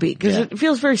he ought to be, because it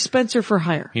feels very Spencer for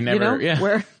Hire. He never,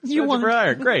 where you Spencer for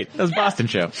Hire, great. That was Boston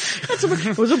show.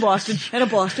 It was a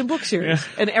Boston book series.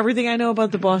 Yeah. And everything I know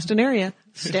about the Boston area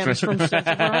stems from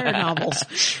Spencer for Hire novels,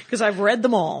 because I've read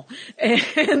them all.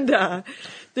 And,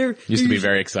 there used to be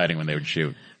very exciting when they would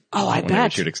shoot. Oh, I bet. They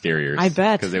would shoot exteriors. I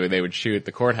bet. Because they would shoot,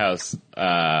 the courthouse,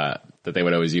 that they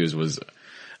would always use was,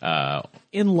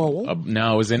 in Lowell?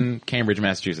 No, it was in Cambridge,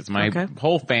 Massachusetts. My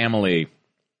whole family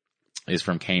is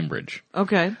from Cambridge.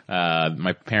 Okay.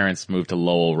 My parents moved to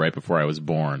Lowell right before I was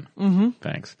born. Mm-hmm.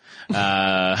 Thanks.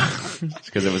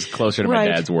 Because it was closer to my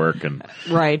dad's work, and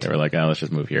they were like, oh, let's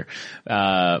just move here.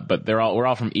 But we're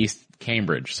all from East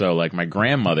Cambridge. So like my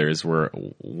grandmothers were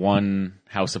one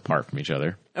house apart from each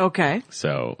other. Okay.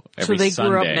 So every Sunday,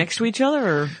 grew up next to each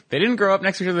other, or? They didn't grow up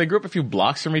next to each other. They grew up a few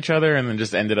blocks from each other, and then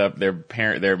just ended up,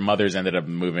 their mothers ended up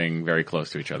moving very close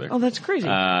to each other. Oh, that's crazy.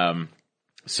 And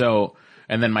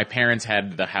then my parents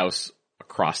had the house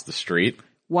across the street.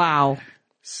 Wow.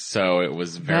 So it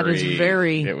was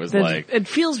it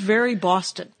feels very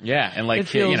Boston. Yeah. And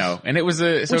like, and it was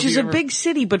which is a big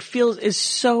city, but is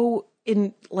so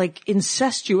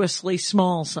incestuously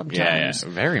small sometimes. Yeah,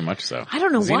 very much so. I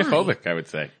don't know why. Xenophobic, I would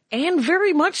say. And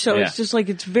very much so. Yeah. It's just like,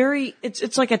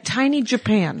 it's like a tiny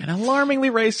Japan. And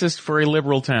alarmingly racist for a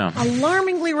liberal town.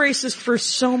 Alarmingly racist for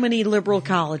so many liberal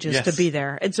colleges to be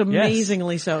there. It's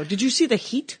amazingly so. Did you see The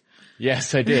Heat?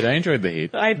 Yes, I did. I enjoyed The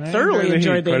Heat. I thoroughly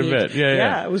enjoyed The Heat. Quite a bit.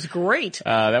 Yeah, it was great.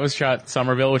 That was shot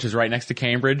Somerville, which is right next to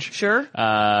Cambridge. Sure.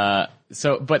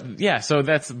 But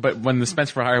when the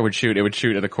Spencer for Hire would shoot, it would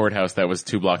shoot at a courthouse that was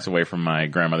 2 blocks away from my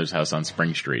grandmother's house on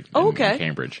Spring Street in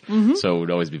Cambridge. Mm-hmm. So it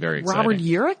would always be very exciting. Robert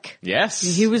Urich? Yes.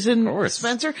 He was in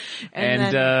Spencer.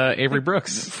 And Avery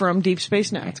Brooks. From Deep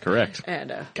Space Nine. That's correct.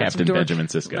 And, Captain Benjamin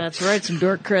Sisko. That's right. Some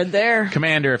dork cred there.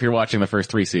 Commander, if you're watching the first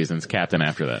 3 seasons. Captain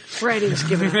after that. Right. He was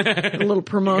given a little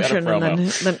promotion,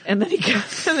 and then he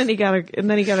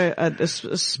got a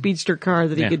speedster car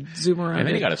that he could zoom around. And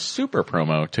then he got a super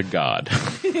promo to God.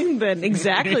 Then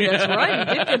exactly, that's right.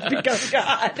 He did get to become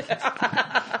God.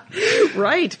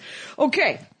 Right.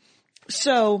 Okay.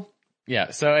 So.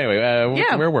 Yeah. So anyway,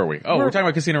 where were we? Oh, we're talking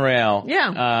about Casino Royale.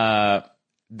 Yeah.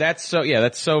 That's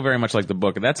so very much like the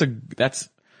book. That's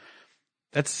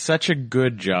such a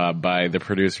good job by the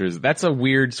producers. That's a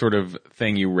weird sort of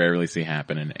thing you rarely see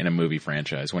happen in a movie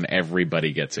franchise, when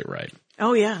everybody gets it right.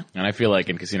 Oh yeah. And I feel like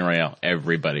in Casino Royale,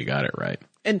 everybody got it right.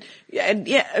 And I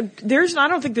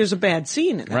don't think there's a bad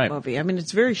scene in that movie. I mean,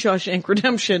 it's very Shawshank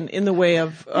Redemption in the way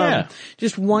of,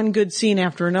 just one good scene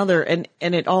after another. And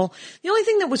it all, the only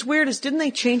thing that was weird is, didn't they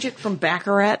change it from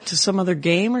Baccarat to some other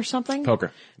game or something?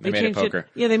 Poker. They made it poker.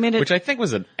 They made it. Which I think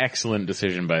was an excellent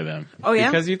decision by them. Oh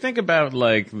yeah? Because you think about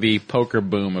like the poker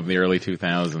boom of the early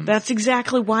 2000s. That's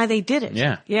exactly why they did it.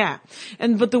 Yeah. Yeah.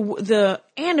 And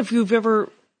if you've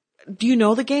ever Do you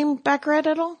know the game Baccarat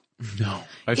at all? No.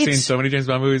 I've seen so many James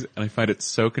Bond movies, and I find it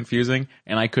so confusing,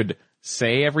 and I could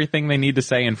say everything they need to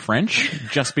say in French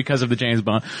just because of the James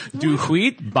Bond. Du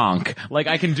huit bonk. Like,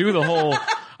 I can do the whole...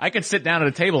 I could sit down at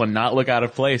a table and not look out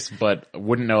of place, but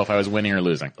wouldn't know if I was winning or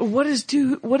losing. What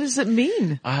does it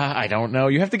mean? I don't know.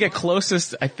 You have to get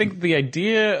closest. I think the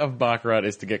idea of Baccarat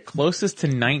is to get closest to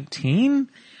 19.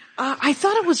 I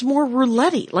thought it was more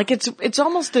roulette-y. Like it's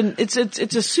almost it's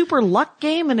a super luck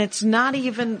game, and it's not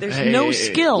even, there's no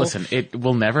skill. Listen, it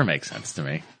will never make sense to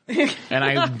me. And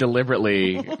I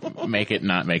deliberately make it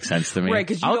not make sense to me. Right,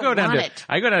 because you don't want it.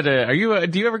 I go down to,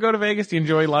 do you ever go to Vegas? Do you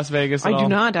enjoy Las Vegas at all? I do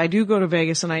not. I do go to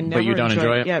Vegas, and I never But you don't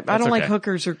enjoy it? Yeah, I don't like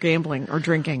hookers or gambling or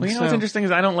drinking. Well, you know what's interesting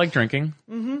is I don't like drinking.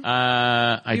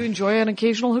 Mm-hmm. You enjoy an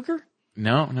occasional hooker?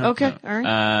 No. Okay, no. all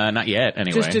right. Not yet,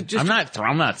 anyway.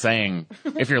 I'm not saying,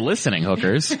 if you're listening,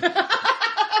 hookers.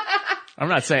 I'm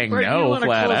not saying no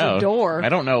flat out. Door. I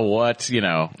don't know what, You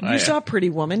saw Pretty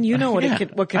Woman. You know what can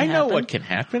happen. I know what can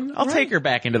happen. I'll take her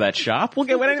back into that shop. We'll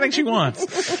get anything she wants.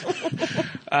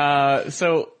 But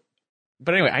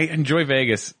anyway, I enjoy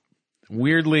Vegas.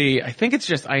 Weirdly, I think it's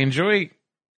just, I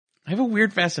have a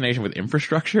weird fascination with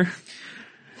infrastructure.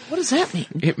 What does that mean?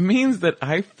 It means that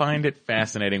I find it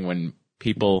fascinating when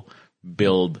people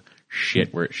build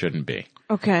shit where it shouldn't be.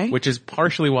 Okay. Which is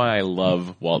partially why I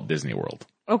love Walt Disney World.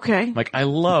 Okay. Like, I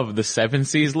love the Seven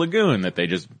Seas Lagoon that they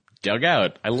just dug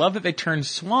out. I love that they turned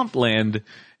swampland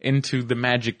into the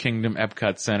Magic Kingdom,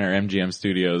 Epcot Center, MGM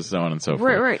Studios, so on and so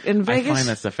forth. Right. In Vegas? I find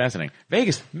that stuff fascinating.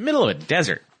 Vegas, middle of a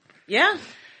desert. Yeah.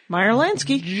 Meyer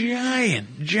Lansky.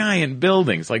 Giant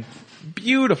buildings. Like,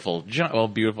 beautiful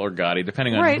or gaudy,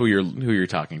 depending on who you're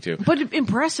talking to. But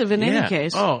impressive in any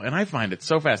case. Oh, and I find it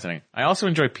so fascinating. I also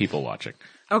enjoy people watching.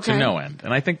 Okay. To no end.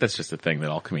 And I think that's just a thing that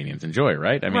all comedians enjoy,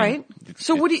 right? I mean,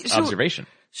 observation.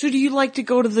 So do you like to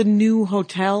go to the new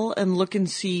hotel and look and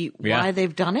see why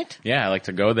they've done it? Yeah, I like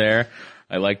to go there.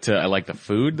 I like the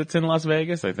food that's in Las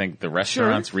Vegas. I think the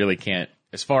restaurants really can't,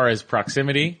 as far as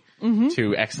proximity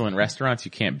to excellent restaurants,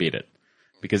 you can't beat it.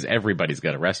 Because everybody's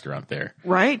got a restaurant there.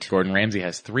 Right. Gordon Ramsay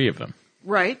has 3 of them.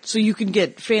 Right. So you can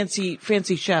get fancy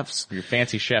chefs. Your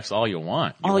fancy chefs all you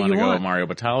want. You want to go Mario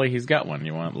Batali, he's got one.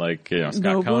 You want Scott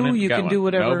Nobu, Conan, you can do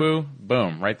whatever. Nobu,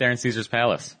 boom, right there in Caesar's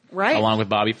Palace. Right. Along with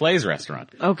Bobby Flay's restaurant.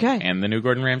 Okay. And the new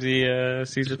Gordon Ramsay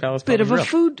Caesar's Palace. Bit of a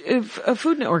Food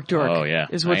Network dork. Oh yeah.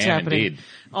 Is what's happening. Indeed.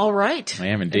 All right. I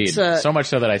am indeed. So much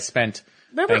so that I spent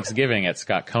Thanksgiving at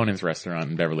Scott Conan's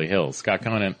restaurant in Beverly Hills. Scott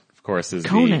Conan, of course, is the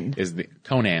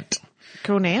Conant.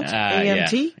 Conant?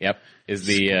 A-N-T? Yeah. Yep. Is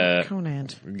the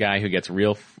Conant guy who gets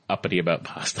real uppity about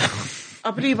pasta.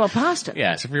 Uppity about pasta?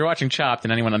 Yeah, so if you're watching Chopped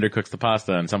and anyone undercooks the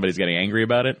pasta and somebody's getting angry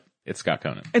about it, it's Scott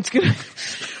Conan. It's good.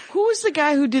 Who was the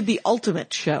guy who did the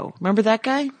Ultimate Show? Remember that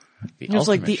guy? It was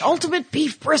like the Ultimate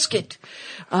Beef Brisket.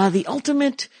 The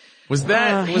Ultimate... Was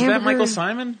that Michael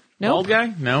Simon? Nope. Bald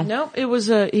guy? No. No, he was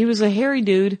a hairy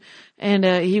dude, and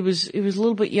he was a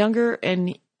little bit younger,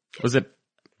 and... Was it,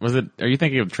 are you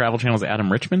thinking of Travel Channel's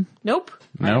Adam Richman? Nope.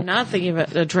 I'm not thinking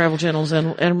of Travel Channel's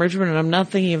Adam Richman, and I'm not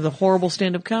thinking of the horrible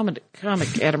stand-up comic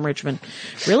Adam Richman.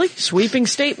 Really? Sweeping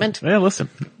statement. Yeah, listen.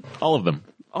 All of them.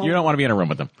 You don't want to be in a room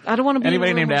with them. I don't want to be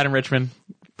Anybody in a room named Adam Richman?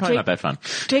 Probably not that fun.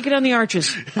 Take it on the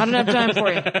arches. I don't have time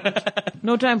for you.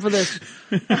 No time for this.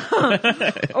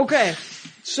 Okay.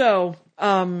 So,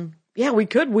 yeah, we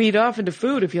could weed off into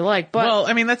food if you like, but well,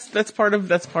 I mean that's part of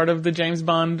the James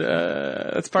Bond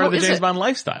the James Bond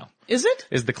lifestyle. Is it?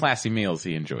 Is the classy meals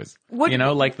he enjoys. What?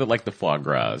 Like the foie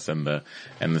gras and the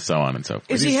so on and so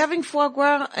forth. Is he having foie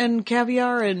gras and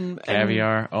caviar and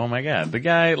caviar? Oh my god. The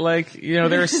guy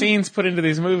there are scenes put into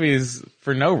these movies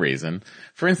for no reason.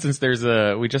 For instance,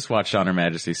 we just watched On Her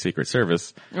Majesty's Secret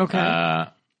Service. Okay.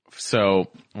 So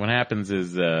what happens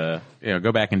is,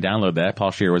 go back and download that.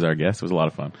 Paul Scheer was our guest. It was a lot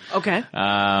of fun. Okay.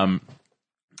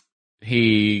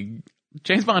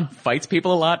 James Bond fights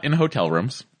people a lot in hotel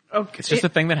rooms. Okay. It's just a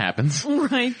thing that happens.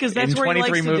 Right, because that's where he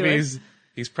likes to do it. In 23 movies,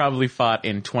 he's probably fought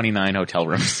in 29 hotel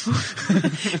rooms.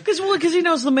 Because he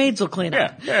knows the maids will clean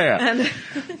up. Yeah.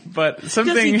 But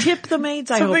something... Does he tip the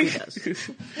maids? I hope he does.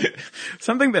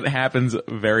 Something that happens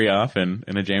very often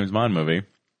in a James Bond movie,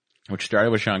 which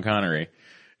started with Sean Connery,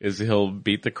 is he'll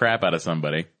beat the crap out of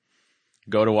somebody,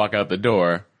 go to walk out the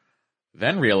door,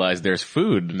 then realize there's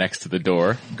food next to the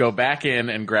door, go back in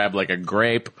and grab like a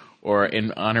grape, or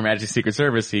on Her Majesty's Secret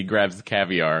Service, he grabs the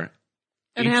caviar,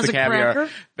 and eats has the caviar,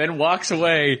 cracker? Then walks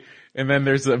away, and then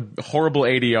there's a horrible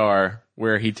ADR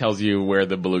where he tells you where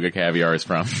the beluga caviar is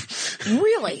from.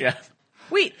 Really? Yeah.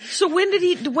 Wait, so when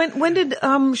did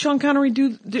Sean Connery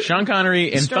do Sean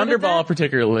Connery in Thunderball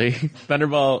particularly,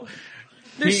 Thunderball,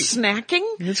 There's snacking?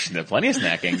 There's plenty of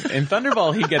snacking. In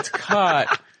Thunderball, he gets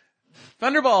caught.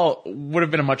 Thunderball would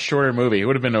have been a much shorter movie. It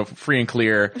would have been a free and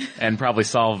clear and probably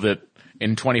solved it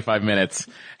in 25 minutes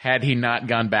had he not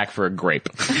gone back for a grape.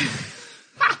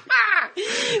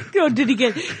 Oh, did he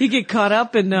get caught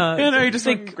up in, no, he just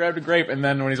grabbed a grape, and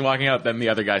then when he's walking out, then the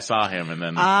other guy saw him, and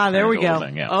then... there we go.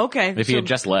 Thing, yeah. Okay. If he had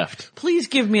just left. Please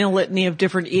give me a litany of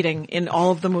different eating in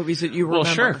all of the movies that you remember.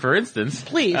 Well, sure. For instance.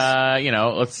 Please.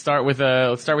 Let's start with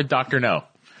Dr. No.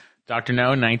 Dr. No,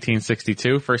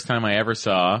 1962. First time I ever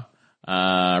saw,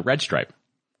 Red Stripe.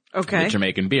 Okay. The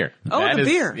Jamaican beer. Oh, the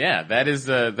beer. Yeah, that is,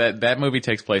 that movie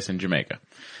takes place in Jamaica.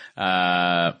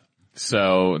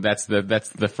 So that's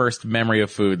the first memory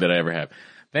of food that I ever have.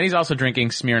 Then he's also drinking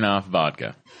Smirnoff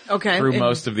vodka. Okay. Through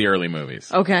most of the early movies.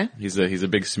 Okay. He's a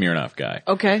big Smirnoff guy.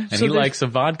 Okay. And he likes a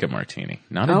vodka martini,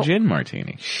 not a gin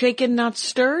martini. Shaken, not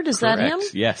stirred? Is Correct. that him?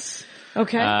 Yes.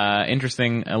 Okay.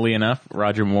 Interestingly enough,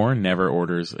 Roger Moore never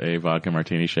orders a vodka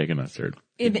martini shaken, not stirred.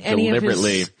 In any of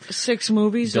his 6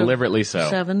 movies? Deliberately so.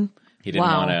 7? He didn't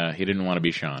want to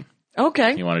be Sean.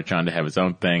 Okay. He wanted Sean to have his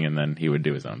own thing, and then he would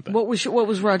do his own thing. What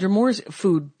was Roger Moore's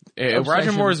food?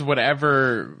 Roger Moore's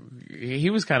whatever. He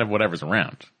was kind of whatever's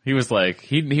around. He was like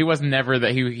he was never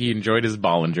that he enjoyed his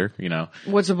Bollinger. You know.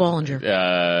 What's a Bollinger?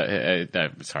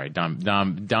 Sorry, Dom.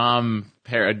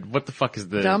 What the fuck is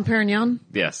the Dom Perignon?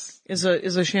 Yes. Is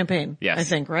a champagne. Yes. I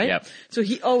think, right? Yep. So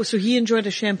he enjoyed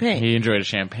a champagne. He enjoyed a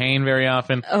champagne very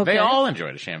often. Okay. They all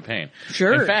enjoyed a champagne.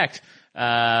 Sure. In fact,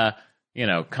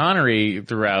 Connery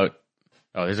throughout.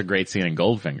 Oh, there's a great scene in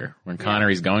Goldfinger when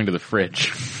Connery's going to the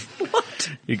fridge.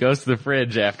 What? He goes to the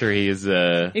fridge after he's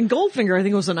in Goldfinger, I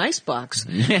think it was an icebox.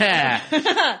 Yeah.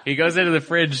 He goes into the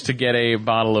fridge to get a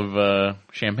bottle of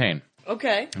champagne.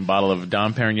 Okay. A bottle of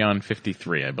Dom Perignon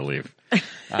 53, I believe.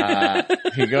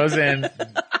 He goes in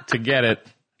to get it,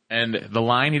 and the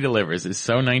line he delivers is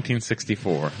so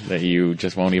 1964 that you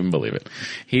just won't even believe it.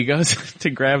 He goes to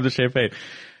grab the champagne.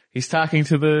 He's talking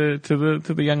to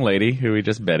the young lady who he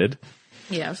just bedded.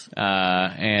 Yes.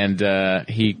 And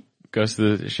he goes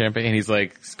to the champagne, and he's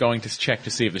like going to check to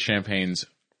see if the champagne's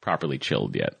properly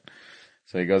chilled yet.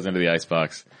 So he goes into the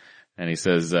icebox, and he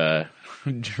says,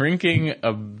 drinking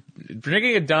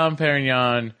a Dom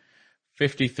Perignon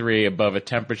 53 above a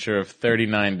temperature of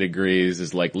 39 degrees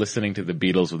is like listening to the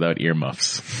Beatles without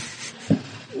earmuffs.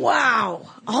 Wow.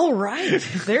 All right.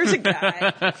 There's a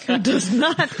guy who does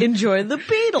not enjoy the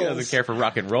Beatles. He doesn't care for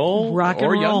rock and roll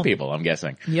or young people, I'm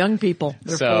guessing. Young people.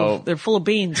 They're full of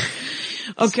beans.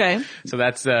 Okay. So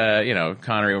that's,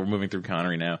 Connery. We're moving through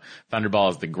Connery now.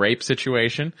 Thunderball is the grape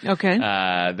situation. Okay.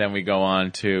 Then we go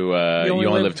on to, You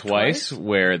Only Live Twice,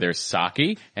 where there's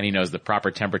sake, and he knows the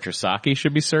proper temperature sake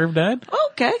should be served at.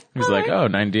 Okay. He's like,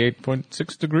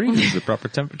 98.6 degrees is the proper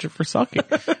temperature for sake.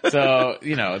 So,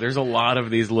 there's a lot of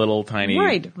these little tiny.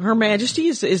 Right. Her Majesty,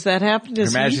 is that happening?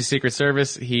 Her Majesty's Secret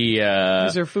Service,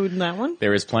 is there food in that one?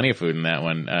 There is plenty of food in that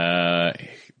one.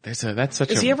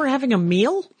 Is he ever having a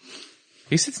meal?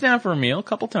 He sits down for a meal. A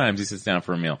couple times he sits down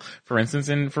for a meal. For instance,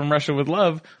 From Russia with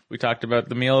Love, we talked about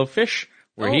the meal of fish,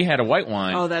 where he had a white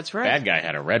wine. Oh, that's right. Bad guy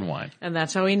had a red wine. And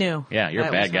that's how he knew. Yeah, you're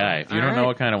a bad guy. If you don't know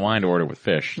what kind of wine to order with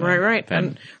fish. Right. Then,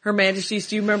 and Her Majesty's,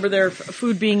 do you remember their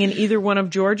food being in either one of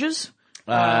George's?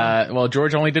 Well,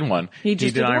 George only did one. He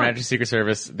did Her Majesty's Secret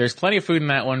Service. There's plenty of food in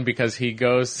that one because he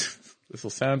goes... This will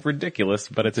sound ridiculous,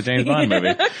 but it's a James Bond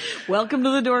movie. Welcome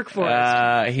to the Dork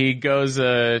Forest. He goes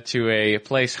to a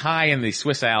place high in the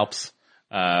Swiss Alps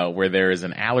where there is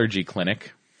an allergy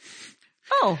clinic.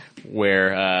 Oh.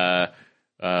 Where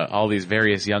all these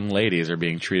various young ladies are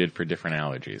being treated for different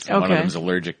allergies. Okay. One of them is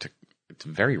allergic to... It's a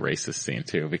very racist scene,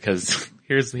 too, because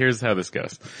here's how this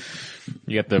goes.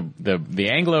 You got the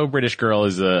Anglo-British girl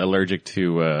is allergic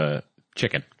to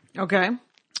chicken. Okay.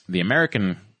 The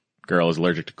American girl is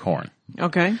allergic to corn.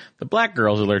 Okay. The black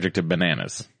girl is allergic to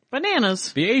bananas.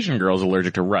 Bananas. The Asian girl is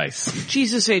allergic to rice.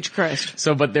 Jesus H. Christ.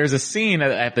 So, but there's a scene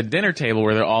at the dinner table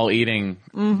where they're all eating,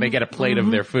 they get a plate of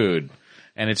their food.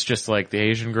 And it's just like the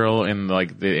Asian girl in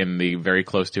the very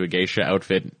close to a geisha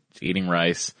outfit eating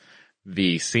rice.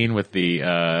 The scene with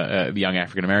the young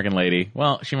African American lady.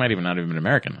 Well, she might even not have been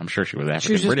American. I'm sure she was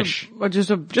African British.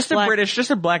 Just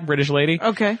a black British lady.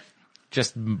 Okay.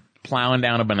 Just plowing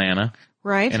down a banana.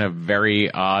 Right. In a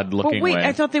very odd looking way.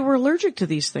 I thought they were allergic to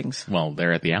these things. Well,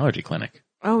 they're at the allergy clinic.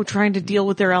 Oh, trying to deal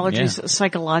with their allergies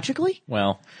psychologically?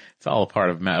 Well, it's all a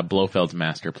part of Blofeld's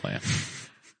master plan.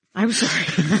 I'm sorry.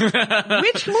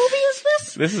 Which movie is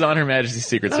this? This is on Her Majesty's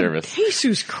Secret Service.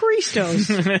 Jesus Christos.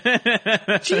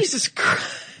 Jesus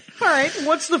Christ. All right.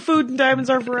 What's the food in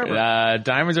Diamonds Are Forever?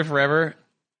 Diamonds Are Forever.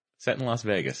 Set in Las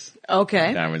Vegas.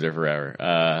 Okay. Diamonds Are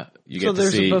Forever. You So get to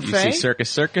there's a see, buffet? you see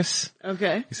Circus.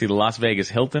 Okay. You see the Las Vegas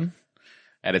Hilton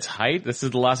at its height. This is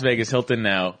the Las Vegas Hilton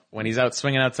now. When he's out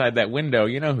swinging outside that window,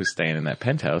 you know who's staying in that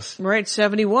penthouse. Right,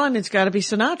 71, it's gotta be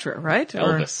Sinatra, right?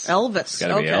 Elvis. Or Elvis. It's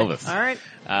gotta be Elvis. All right.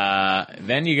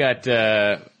 Then you got,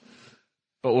 the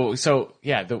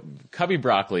Cubby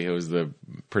Broccoli, who was the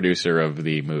producer of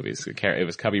the movies. It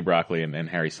was Cubby Broccoli and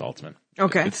Harry Saltzman.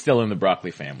 Okay. It's still in the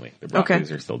Broccoli family. The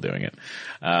Broccoli's are still doing it.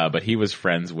 But he was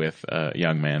friends with a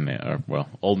young man,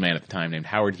 old man at the time named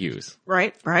Howard Hughes.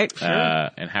 Right, sure.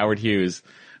 And Howard Hughes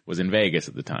was in Vegas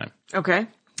at the time. Okay.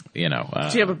 You know.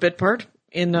 Does he have a bit part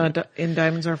in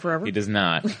Diamonds Are Forever? He does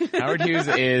not. Howard Hughes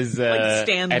is, Like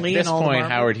Stan at Lee this and all the point, Marvel.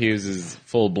 Howard Hughes is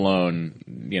full blown,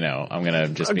 you know, I'm gonna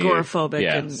just be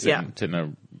agoraphobic sit in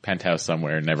a penthouse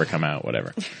somewhere and never come out,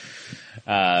 whatever.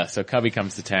 So Cubby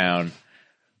comes to town.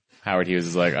 Howard Hughes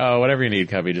is like, oh, whatever you need,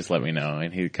 Cubby, just let me know.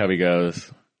 And Cubby goes,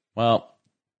 well,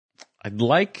 I'd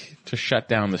like to shut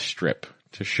down the strip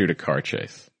to shoot a car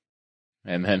chase.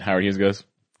 And then Howard Hughes goes,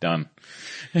 done.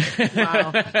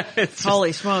 Wow. It's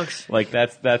Holy smokes. like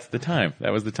that's the time.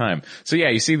 That was the time. So yeah,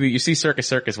 you see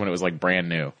Circus when it was like brand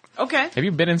new. Okay. Have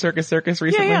you been in Circus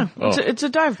recently? Yeah. Oh, It's a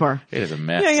dive bar. it is a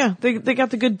mess. Yeah. They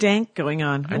got the good dank going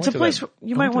on. It's a place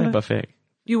you might want to. buffet.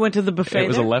 You went to the buffet. It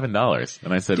was there? $11,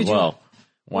 and I said, Did you- well,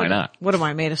 why not? What am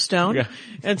I, made of stone? Yeah.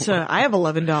 It's I have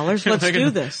 $11. Let's do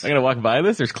this. I'm gonna walk by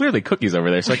this. There's clearly cookies over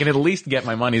there, so I can at least get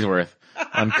my money's worth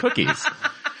on cookies.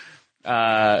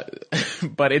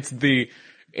 But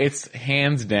it's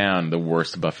hands down the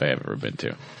worst buffet I've ever been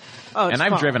to. Oh, it's And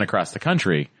I've fun. driven across the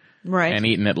country Right. and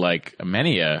eaten at like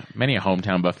many a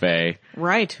hometown buffet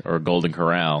Right. or Golden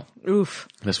Corral. Oof.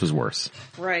 This was worse.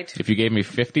 Right. If you gave me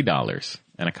 $50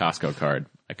 and a Costco card,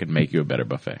 I could make you a better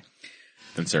buffet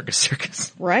than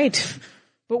Circus. Right.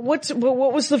 But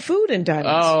what was the food in Diamonds?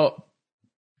 Oh,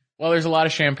 well, there's a lot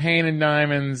of champagne in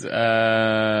Diamonds.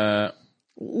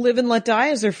 Live and Let Die?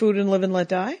 Is there food in Live and Let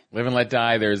Die? Live and Let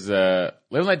Die. There's Live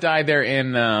and Let Die. They're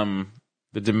in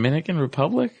the Dominican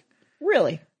Republic,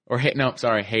 Really? or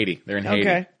Haiti. They're in Haiti.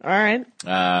 Okay. All right.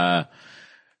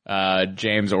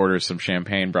 James orders some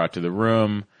champagne brought to the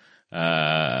room.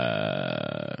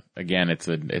 Again, it's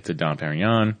a Dom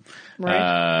Perignon.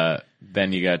 Right.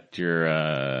 Then you got your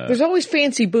There's always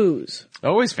fancy booze,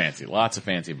 always fancy, lots of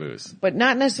fancy booze, but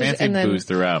not necessarily. fancy And then booze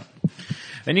throughout.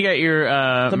 Then you got your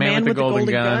the man with the golden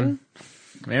gun.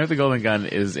 Man with the golden gun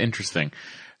is interesting.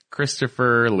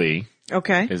 Christopher Lee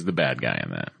Okay. is the bad guy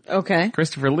in that. Okay.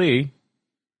 Christopher Lee,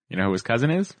 you know who his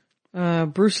cousin is?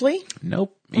 Bruce Lee?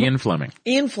 Nope. Ian Fleming,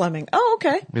 Ian Fleming. Oh,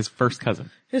 okay. his first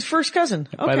cousin. His first cousin.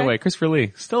 Okay. By the way, Christopher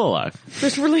Lee, still alive.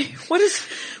 Christopher Lee.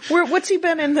 What's he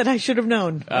been in that I should have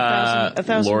known? A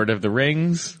thousand. Lord of the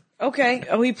Rings. Okay.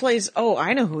 Oh,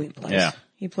 I know who he plays. Yeah.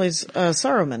 He plays,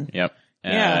 Saruman. Yep.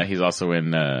 Yeah. He's also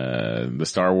in the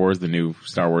Star Wars, the new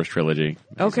Star Wars trilogy.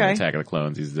 He's Okay. in Attack of the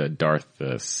Clones. He's Darth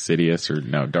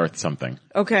Sidious Darth something.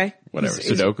 Okay. Whatever.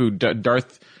 He's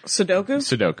Darth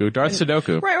Sudoku? Darth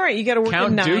Sudoku. Right. You gotta work Count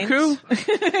in nines.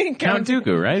 Dooku? Count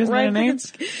Dooku, right? Isn't that a name?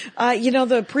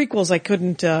 The prequels I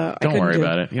couldn't, Don't worry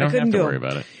about it. You don't have to worry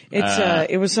about it. It's,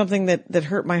 it was something that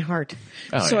hurt my heart.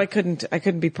 Oh, So yeah. I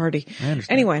couldn't be party. I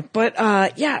understand. Anyway, but,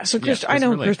 so I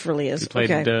know who Christopher Lee is. He played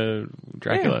Okay.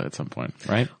 Dracula at some point,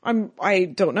 right? I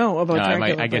don't know about No,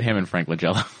 Dracula. I get him and Frank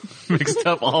Langella mixed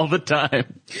up all the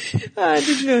time. Did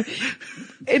you know?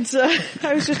 It's,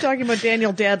 I was just talking about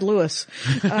Daniel Dad Lewis,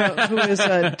 who is,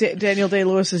 Daniel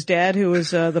Day-Lewis's dad, who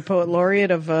is, the poet laureate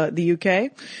of, the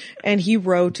UK. And he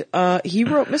wrote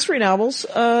mystery novels,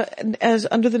 as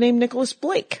under the name Nicholas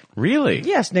Blake. Really?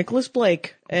 Yes, Nicholas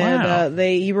Blake. And, Wow.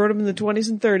 he wrote them in the 20s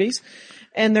and 30s.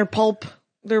 And they're pulp,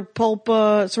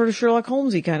 sort of Sherlock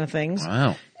Holmesy kind of things.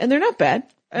 Wow. And they're not bad.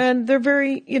 And they're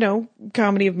very,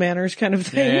 comedy of manners kind of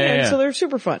thing. Yeah. And so they're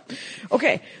super fun.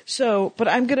 Okay. So, but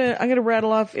I'm gonna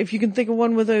rattle off, if you can think of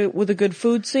one with a good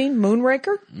food scene,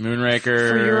 Moonraker.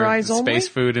 For Your Eyes Only? Space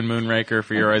Food in Moonraker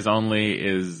for Your Eyes Only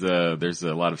is, there's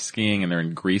a lot of skiing and they're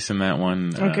in Greece in that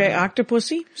one. Okay.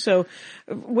 Octopussy. So,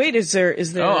 wait, is there?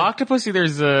 Oh, Octopussy,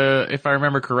 there's if I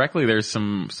remember correctly, there's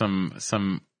some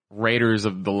Raiders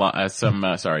of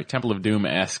the Temple of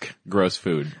Doom-esque gross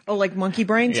food. oh, like monkey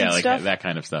brains Yeah, and like stuff? that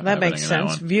kind of stuff. That makes happening in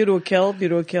sense. That one. View to a Kill. View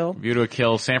to a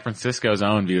Kill, San Francisco's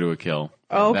own View to a Kill.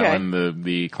 Oh, okay. That one,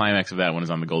 the climax of that one is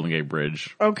on the Golden Gate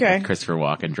Bridge. Okay. With Christopher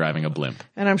Walken driving a blimp.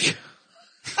 And I'm sure.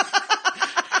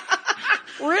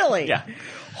 Really? Yeah.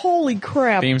 Holy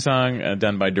crap. Theme song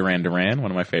done by Duran Duran,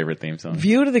 one of my favorite theme songs.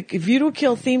 View to a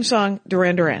Kill theme song,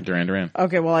 Duran Duran. Duran Duran.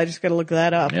 Okay, well, I just got to look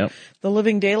that up. Yep. The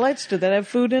Living Daylights, did that have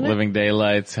food in it? Living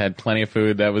Daylights had plenty of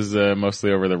food. That was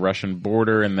mostly over the Russian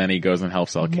border, and then he goes and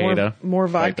helps Al Qaeda. More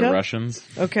fight vodka? the Russians.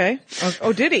 Okay.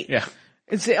 Oh, did he? Yeah.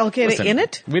 Is the Al Qaeda in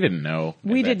it? We didn't know.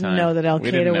 We didn't know that Al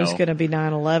Qaeda was going to be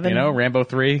 9/11. You know, Rambo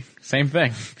 3, same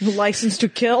thing. License to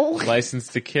Kill. License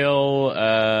to Kill. Food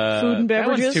and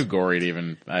beverages. That one's too gory to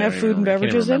even. Have food and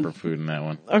beverages I can't remember food in that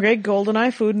one. Okay,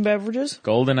 GoldenEye, food and beverages.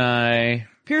 GoldenEye.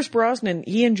 Pierce Brosnan,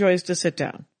 he enjoys to sit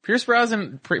down. Pierce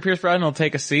Brosnan will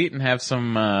take a seat and have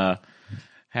some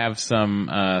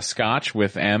scotch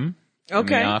with M in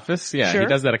the office. Yeah, sure. He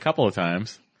does that a couple of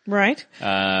times. Right.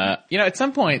 At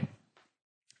some point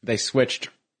they switched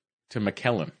to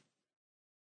McKellen.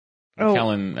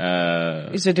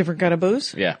 McKellen, is a different kind of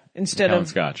booze? Yeah. Instead McKellen of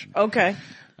scotch. Okay.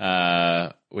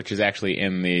 Which is actually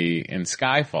in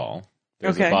Skyfall.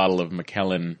 There's a bottle of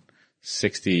McKellen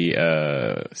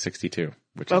 62,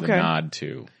 which is a nod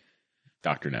to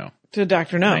Dr. No. To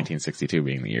Dr. No. 1962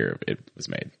 being the year it was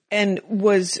made. And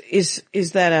is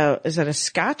that a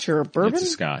scotch or a bourbon? It's a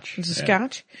scotch. It's a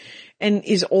scotch. And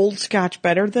is old scotch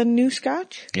better than new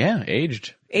scotch? Yeah,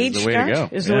 aged. Aged is the way scotch to go.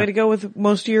 is the way to go with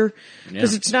most of your,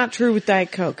 because it's not true with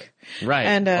Diet Coke. Right.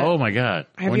 And, oh my God.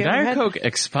 When Diet Coke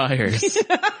expires,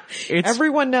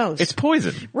 everyone knows. It's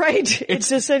poison. Right.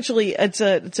 It's essentially,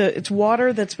 it's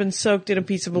water that's been soaked in a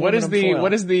piece of aluminum foil.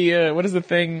 What is the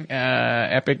thing,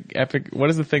 what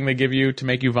is the thing they give you to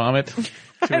make you vomit? To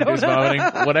reduce vomiting?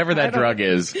 Whatever that drug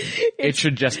is, it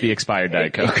should just be expired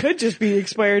Diet Coke. It could just be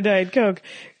expired Diet Coke.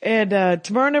 And,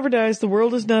 Tomorrow Never Dies, The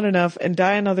World Is Not Enough, and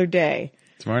Die Another Day.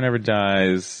 Tomorrow Never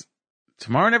Dies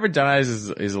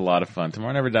is a lot of fun.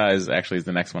 Tomorrow Never Dies actually is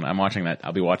the next one. I'm watching that.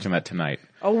 I'll be watching that tonight.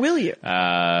 Oh, will you?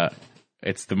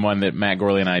 It's the one that Matt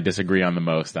Gorley and I disagree on the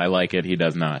most. I like it. He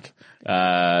does not.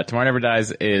 Tomorrow Never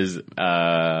Dies is,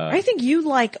 I think you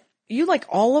like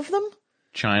all of them?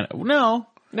 China. No.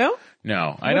 No?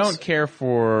 No. I don't care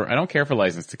for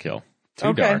License to Kill.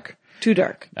 Too dark. Too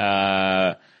dark.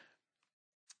 The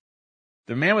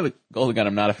Man with the Golden Gun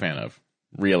I'm not a fan of.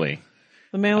 Really.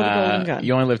 The Man with the Golden Gun.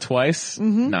 You Only Live Twice.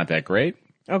 Mm-hmm. Not that great.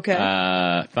 Okay.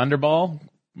 Thunderball.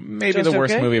 Maybe Just the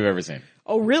worst okay? movie I've ever seen.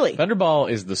 Oh, really?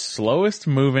 Thunderball is the slowest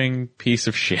moving piece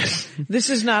of shit. This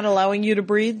is not allowing you to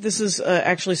breathe? This is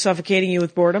actually suffocating you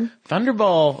with boredom?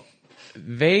 Thunderball,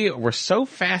 they were so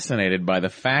fascinated by the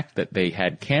fact that they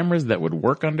had cameras that would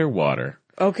work underwater.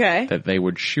 Okay. That they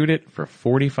would shoot it for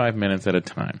 45 minutes at a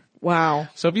time. Wow.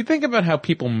 So if you think about how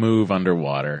people move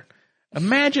underwater,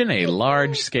 imagine a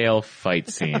large-scale fight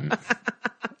scene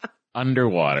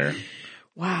underwater.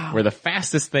 Wow. Where the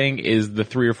fastest thing is the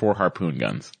 3 or 4 harpoon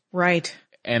guns. Right.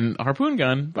 And a harpoon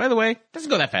gun, by the way, doesn't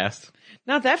go that fast.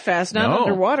 Not that fast. Not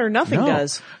underwater. Nothing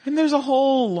does. And there's a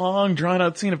whole long,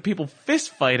 drawn-out scene of people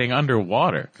fist-fighting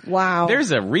underwater. Wow. There's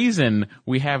a reason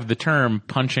we have the term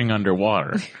punching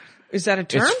underwater. Is that a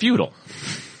term? It's futile.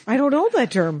 I don't know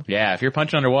that term. Yeah, if you're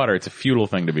punching underwater, it's a futile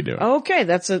thing to be doing. Okay,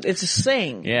 it's a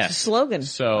saying. Yeah. It's a slogan.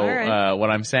 So, right.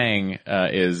 what I'm saying,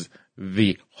 is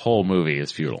the whole movie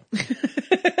is futile.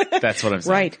 That's what I'm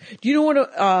saying. Right. Do you know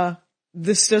what,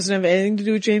 this doesn't have anything to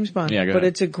do with James Bond, yeah, but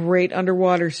it's a great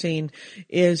underwater scene,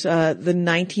 is, the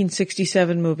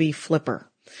 1967 movie Flipper.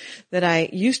 That I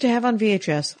used to have on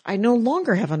VHS. I no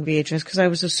longer have on VHS because I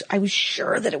was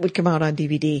sure that it would come out on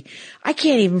DVD. I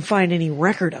can't even find any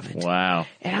record of it. Wow.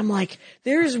 And I'm like,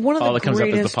 there's one of the greatest. All that comes up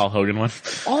is the Paul Hogan one?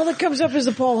 All that comes up is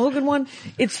the Paul Hogan one.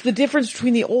 It's the difference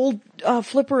between the old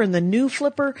Flipper and the new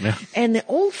Flipper. Yeah. And the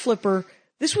old Flipper,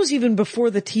 this was even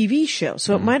before the TV show,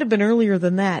 so it might have been earlier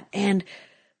than that. And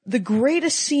the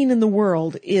greatest scene in the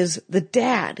world is the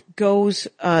dad goes,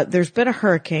 there's been a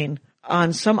hurricane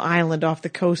on some island off the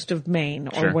coast of Maine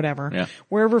or whatever,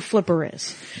 wherever Flipper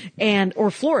is, or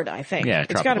Florida, I think. Yeah,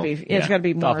 it's got to be. It's got to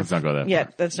be more. Dolphins don't go that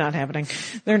far. That's not happening.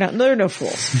 They're no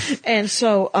fools. And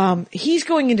so he's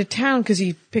going into town because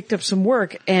he picked up some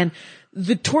work, and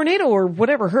the tornado or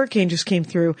whatever hurricane just came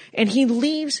through, and he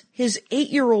leaves his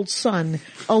 8-year-old son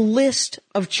a list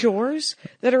of chores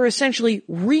that are essentially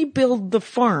rebuild the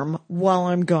farm while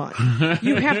I'm gone.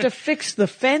 You have to fix the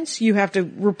fence. You have to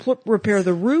repair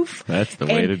the roof. That's the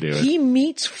way to do it. He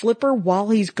meets Flipper while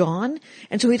he's gone,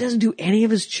 and so he doesn't do any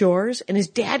of his chores, and his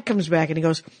dad comes back and he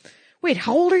goes, "Wait,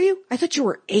 how old are you? I thought you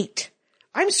were 8.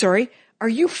 I'm sorry. Are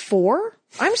you 4?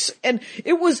 And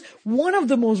it was one of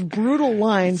the most brutal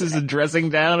lines. This is a dressing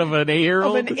down of an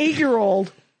 8-year-old? Of an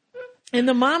 8-year-old. And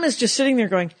the mom is just sitting there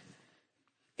going,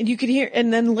 and you can hear,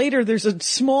 and then later there's a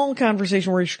small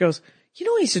conversation where she goes, "You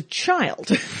know, he's a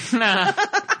child."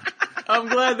 I'm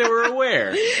glad they were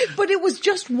aware. But it was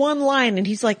just one line, and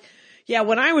he's like, yeah,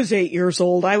 when I was 8 years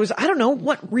old, I don't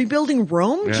know, rebuilding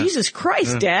Rome? Yeah. Jesus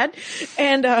Christ, Dad.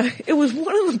 And, it was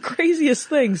one of the craziest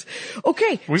things.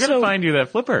 Okay. We gotta find you that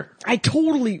flipper. I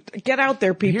totally, get out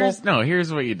there, people.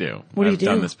 Here's what you do. What do you I've do?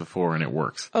 done this before and it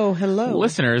works. Oh, hello.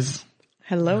 Listeners.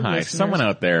 Hello, Hi. listeners. Someone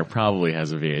out there probably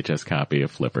has a VHS copy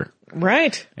of Flipper.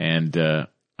 Right. And,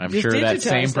 I'm Just sure that digitize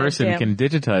same that, person Cam. can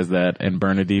digitize that and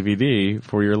burn a DVD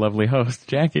for your lovely host,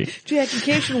 Jackie. Jackie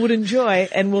Cation would enjoy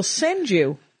and will send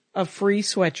you a free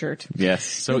sweatshirt. Yes.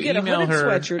 So You'll get a email hooded her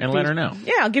sweatshirt and let her know.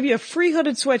 Yeah, I'll give you a free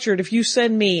hooded sweatshirt if you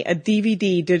send me a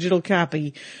DVD digital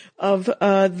copy of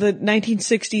the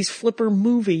 1960s Flipper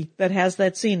movie that has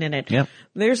that scene in it. Yep.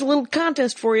 There's a little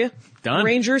contest for you. Done.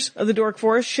 Rangers of the Dork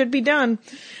Forest should be done.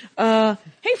 Hey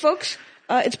folks,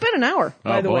 it's been an hour,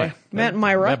 by Oh, the boy. way. Matt and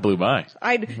Myra. That blew by.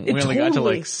 We only got to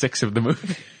like 6 of the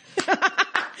movie.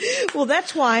 Well,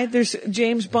 that's why there's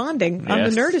James Bonding on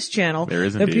the Yes, Nerdist channel there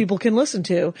is that indeed. people can listen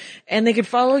to. And they can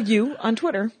follow you on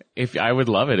Twitter. I would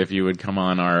love it if you would come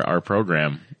on our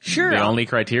program. Sure. The only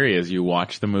criteria is you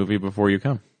watch the movie before you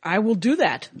come. I will do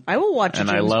that. I will watch a And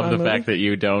James I love Bond the movie. fact that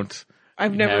you don't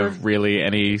I've never have really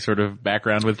any sort of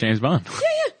background with James Bond. Yeah.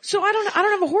 So I don't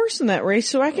have a horse in that race,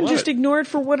 so I can Love just it. ignore it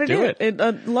for what it Do is.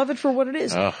 it. Love it for what it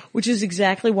is, Ugh. which is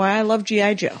exactly why I love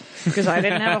G.I. Joe, because I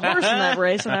didn't have a horse in that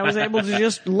race, and I was able to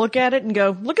just look at it and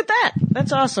go, look at that.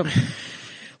 That's awesome.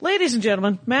 Ladies and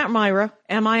gentlemen, Matt Myra,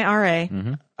 M-I-R-A,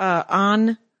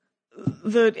 on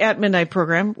the At Midnight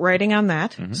program, writing on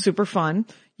that. Super fun.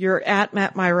 You're at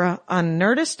Matt Myra on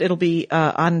Nerdist. It'll be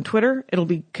on Twitter. It'll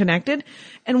be connected.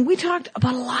 And we talked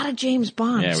about a lot of James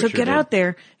Bond. Yeah, we so sure get did. out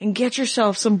there and get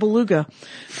yourself some beluga,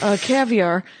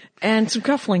 caviar, and some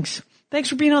cufflinks. Thanks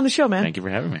for being on the show, man. Thank you for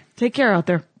having me. Take care out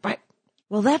there. Bye.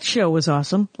 Well, that show was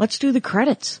awesome. Let's do the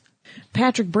credits.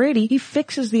 Patrick Brady, he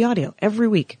fixes the audio every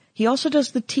week. He also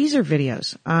does the teaser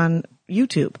videos on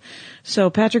YouTube. So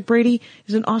Patrick Brady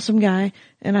is an awesome guy,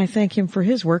 and I thank him for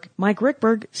his work. Mike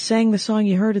Rickberg sang the song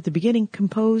you heard at the beginning,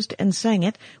 composed and sang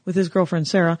it with his girlfriend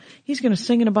Sarah. He's going to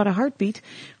sing in about a heartbeat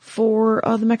for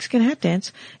the Mexican hat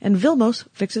dance. And Vilmos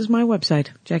fixes my website,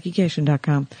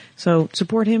 JackieCation.com. So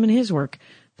support him and his work.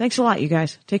 Thanks a lot, you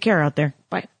guys. Take care out there.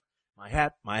 Bye. My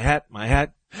hat, my hat, my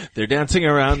hat. They're dancing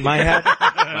around my hat.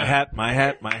 My hat, my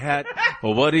hat, my hat.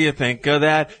 Well, what do you think of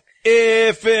that?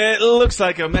 If it looks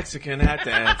like a Mexican hat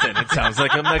dance and it sounds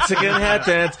like a Mexican hat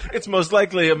dance, it's most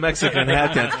likely a Mexican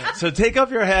hat dance. So take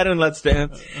off your hat and let's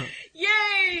dance.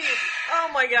 Yay! Oh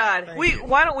my God.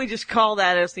 Why don't we just call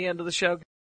that as the end of the show?